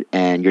it to it,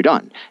 and you're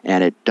done.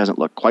 And it doesn't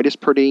look quite as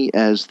pretty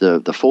as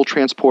the full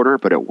Transporter,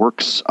 but it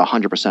works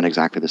 100%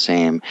 exactly the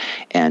same.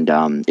 And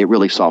it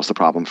really solves the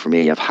problem for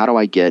me of how do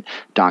I get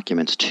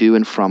documents to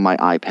and from my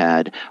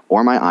iPad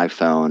or my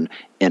iPhone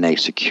in a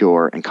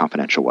secure and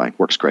confidential way.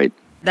 Works great.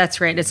 That's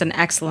great. It's an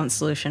excellent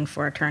solution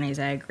for attorneys.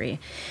 I agree.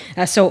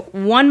 So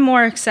one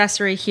more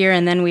accessory here,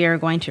 and then we are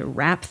going to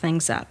wrap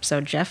things up. So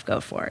Jeff, go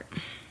for it.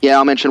 Yeah,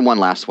 I'll mention one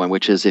last one,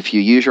 which is if you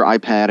use your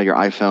iPad or your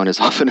iPhone as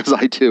often as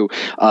I do,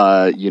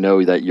 you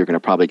know that you're going to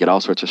probably get all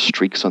sorts of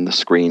streaks on the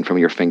screen from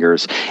your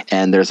fingers.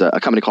 And there's a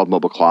company called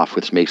Mobile Cloth,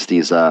 which makes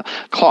these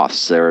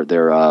cloths.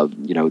 They're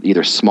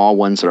either small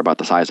ones that are about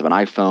the size of an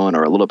iPhone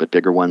or a little bit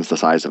bigger ones the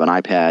size of an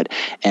iPad.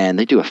 And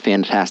they do a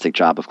fantastic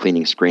job of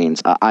cleaning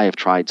screens. I have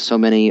tried so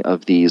many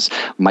of these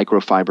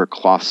microfiber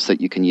cloths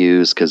that you can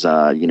use because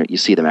you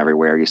see them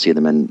everywhere. You see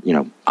them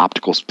in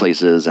optical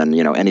places, and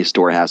any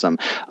store has them.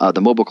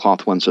 The Mobile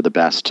Cloth ones are the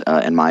best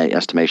in my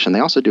estimation. They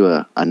also do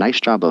a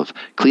nice job of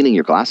cleaning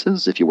your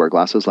glasses if you wear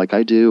glasses like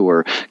I do,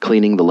 or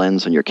cleaning the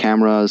lens on your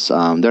cameras.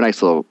 They're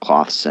nice little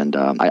cloths, and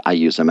I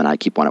use them, and I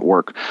keep one at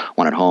work,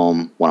 one at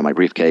home, one on my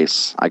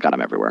briefcase. I got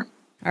them everywhere.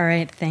 All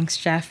right. Thanks,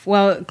 Jeff.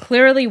 Well,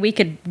 clearly we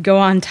could go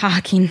on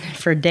talking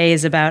for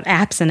days about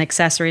apps and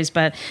accessories,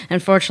 but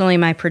unfortunately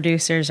my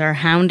producers are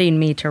hounding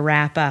me to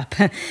wrap up.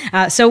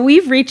 So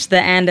we've reached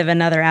the end of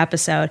another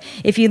episode.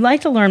 If you'd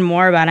like to learn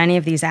more about any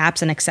of these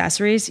apps and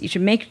accessories, you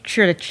should make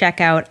sure to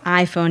check out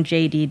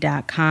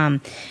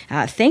iPhoneJD.com.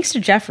 Thanks to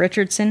Jeff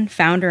Richardson,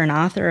 founder and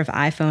author of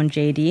iPhone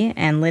JD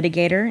and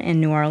litigator in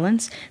New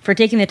Orleans, for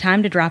taking the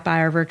time to drop by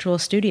our virtual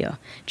studio.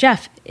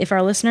 Jeff, if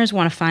our listeners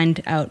want to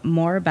find out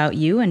more about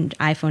you and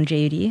iPhone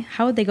JD,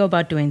 how would they go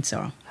about doing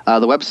so?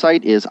 The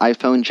website is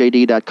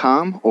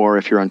iPhoneJD.com, or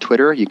if you're on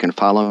Twitter, you can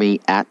follow me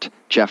at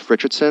Jeff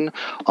Richardson,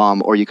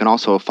 or you can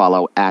also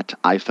follow at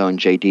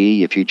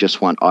iPhoneJD if you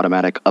just want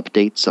automatic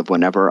updates of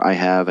whenever I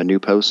have a new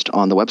post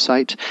on the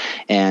website.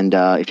 And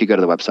if you go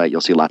to the website,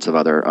 you'll see lots of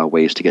other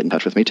ways to get in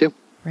touch with me too.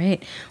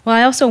 Great. Well,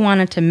 I also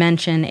wanted to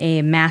mention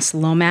a Mass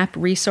LOMAP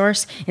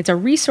resource. It's a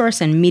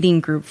resource and meeting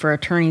group for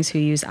attorneys who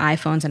use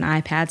iPhones and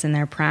iPads in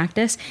their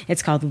practice.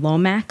 It's called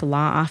LOMAC, Law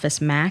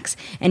Office Max,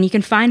 and you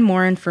can find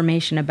more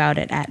information about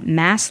it at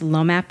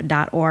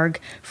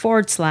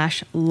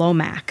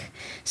masslomap.org/LOMAC.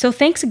 So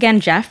thanks again,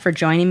 Jeff, for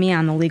joining me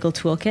on the Legal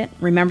Toolkit.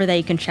 Remember that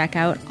you can check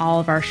out all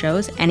of our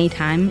shows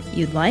anytime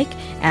you'd like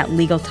at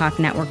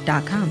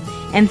LegalTalkNetwork.com.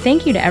 And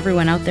thank you to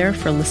everyone out there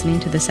for listening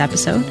to this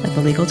episode of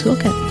the Legal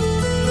Toolkit.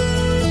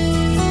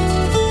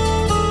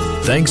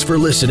 Thanks for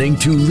listening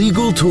to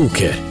Legal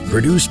Toolkit,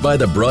 produced by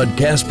the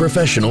broadcast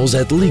professionals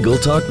at Legal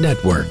Talk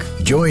Network.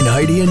 Join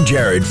Heidi and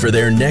Jared for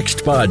their next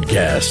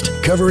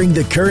podcast, covering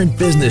the current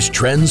business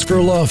trends for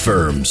law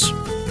firms.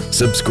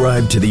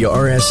 Subscribe to the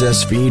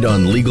RSS feed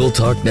on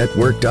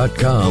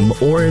LegalTalkNetwork.com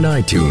or in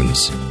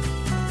iTunes.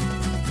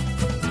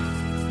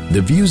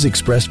 The views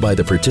expressed by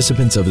the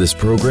participants of this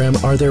program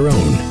are their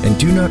own and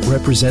do not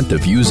represent the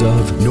views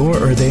of, nor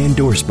are they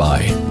endorsed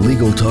by,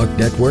 Legal Talk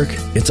Network,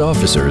 its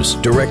officers,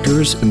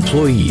 directors,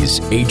 employees,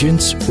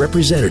 agents,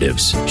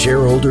 representatives,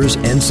 shareholders,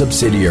 and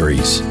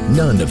subsidiaries.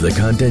 None of the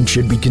content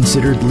should be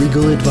considered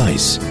legal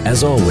advice.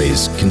 As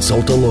always,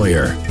 consult a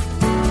lawyer.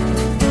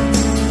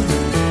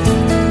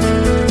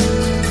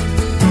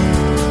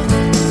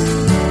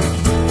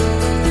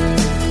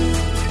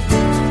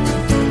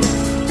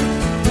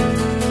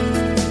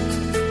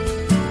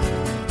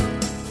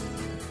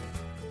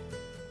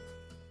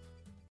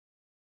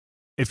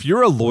 If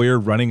you're a lawyer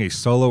running a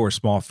solo or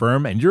small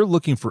firm and you're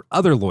looking for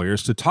other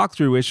lawyers to talk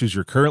through issues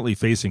you're currently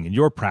facing in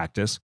your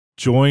practice,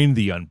 join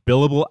the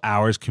Unbillable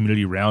Hours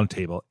Community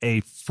Roundtable,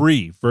 a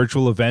free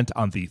virtual event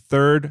on the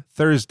third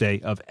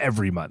Thursday of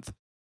every month.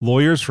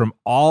 Lawyers from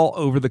all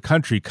over the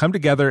country come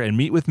together and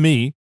meet with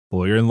me,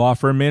 lawyer and law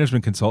firm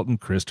management consultant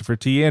Christopher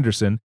T.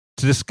 Anderson,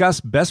 to discuss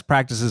best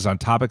practices on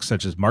topics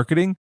such as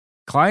marketing,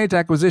 client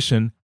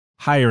acquisition,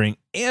 hiring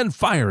and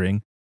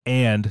firing,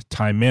 and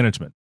time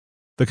management.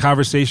 The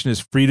conversation is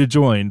free to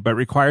join, but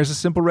requires a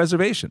simple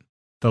reservation.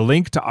 The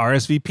link to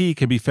RSVP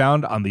can be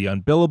found on the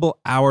Unbillable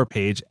Hour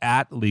page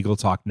at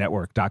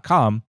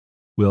LegalTalkNetwork.com.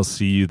 We'll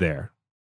see you there.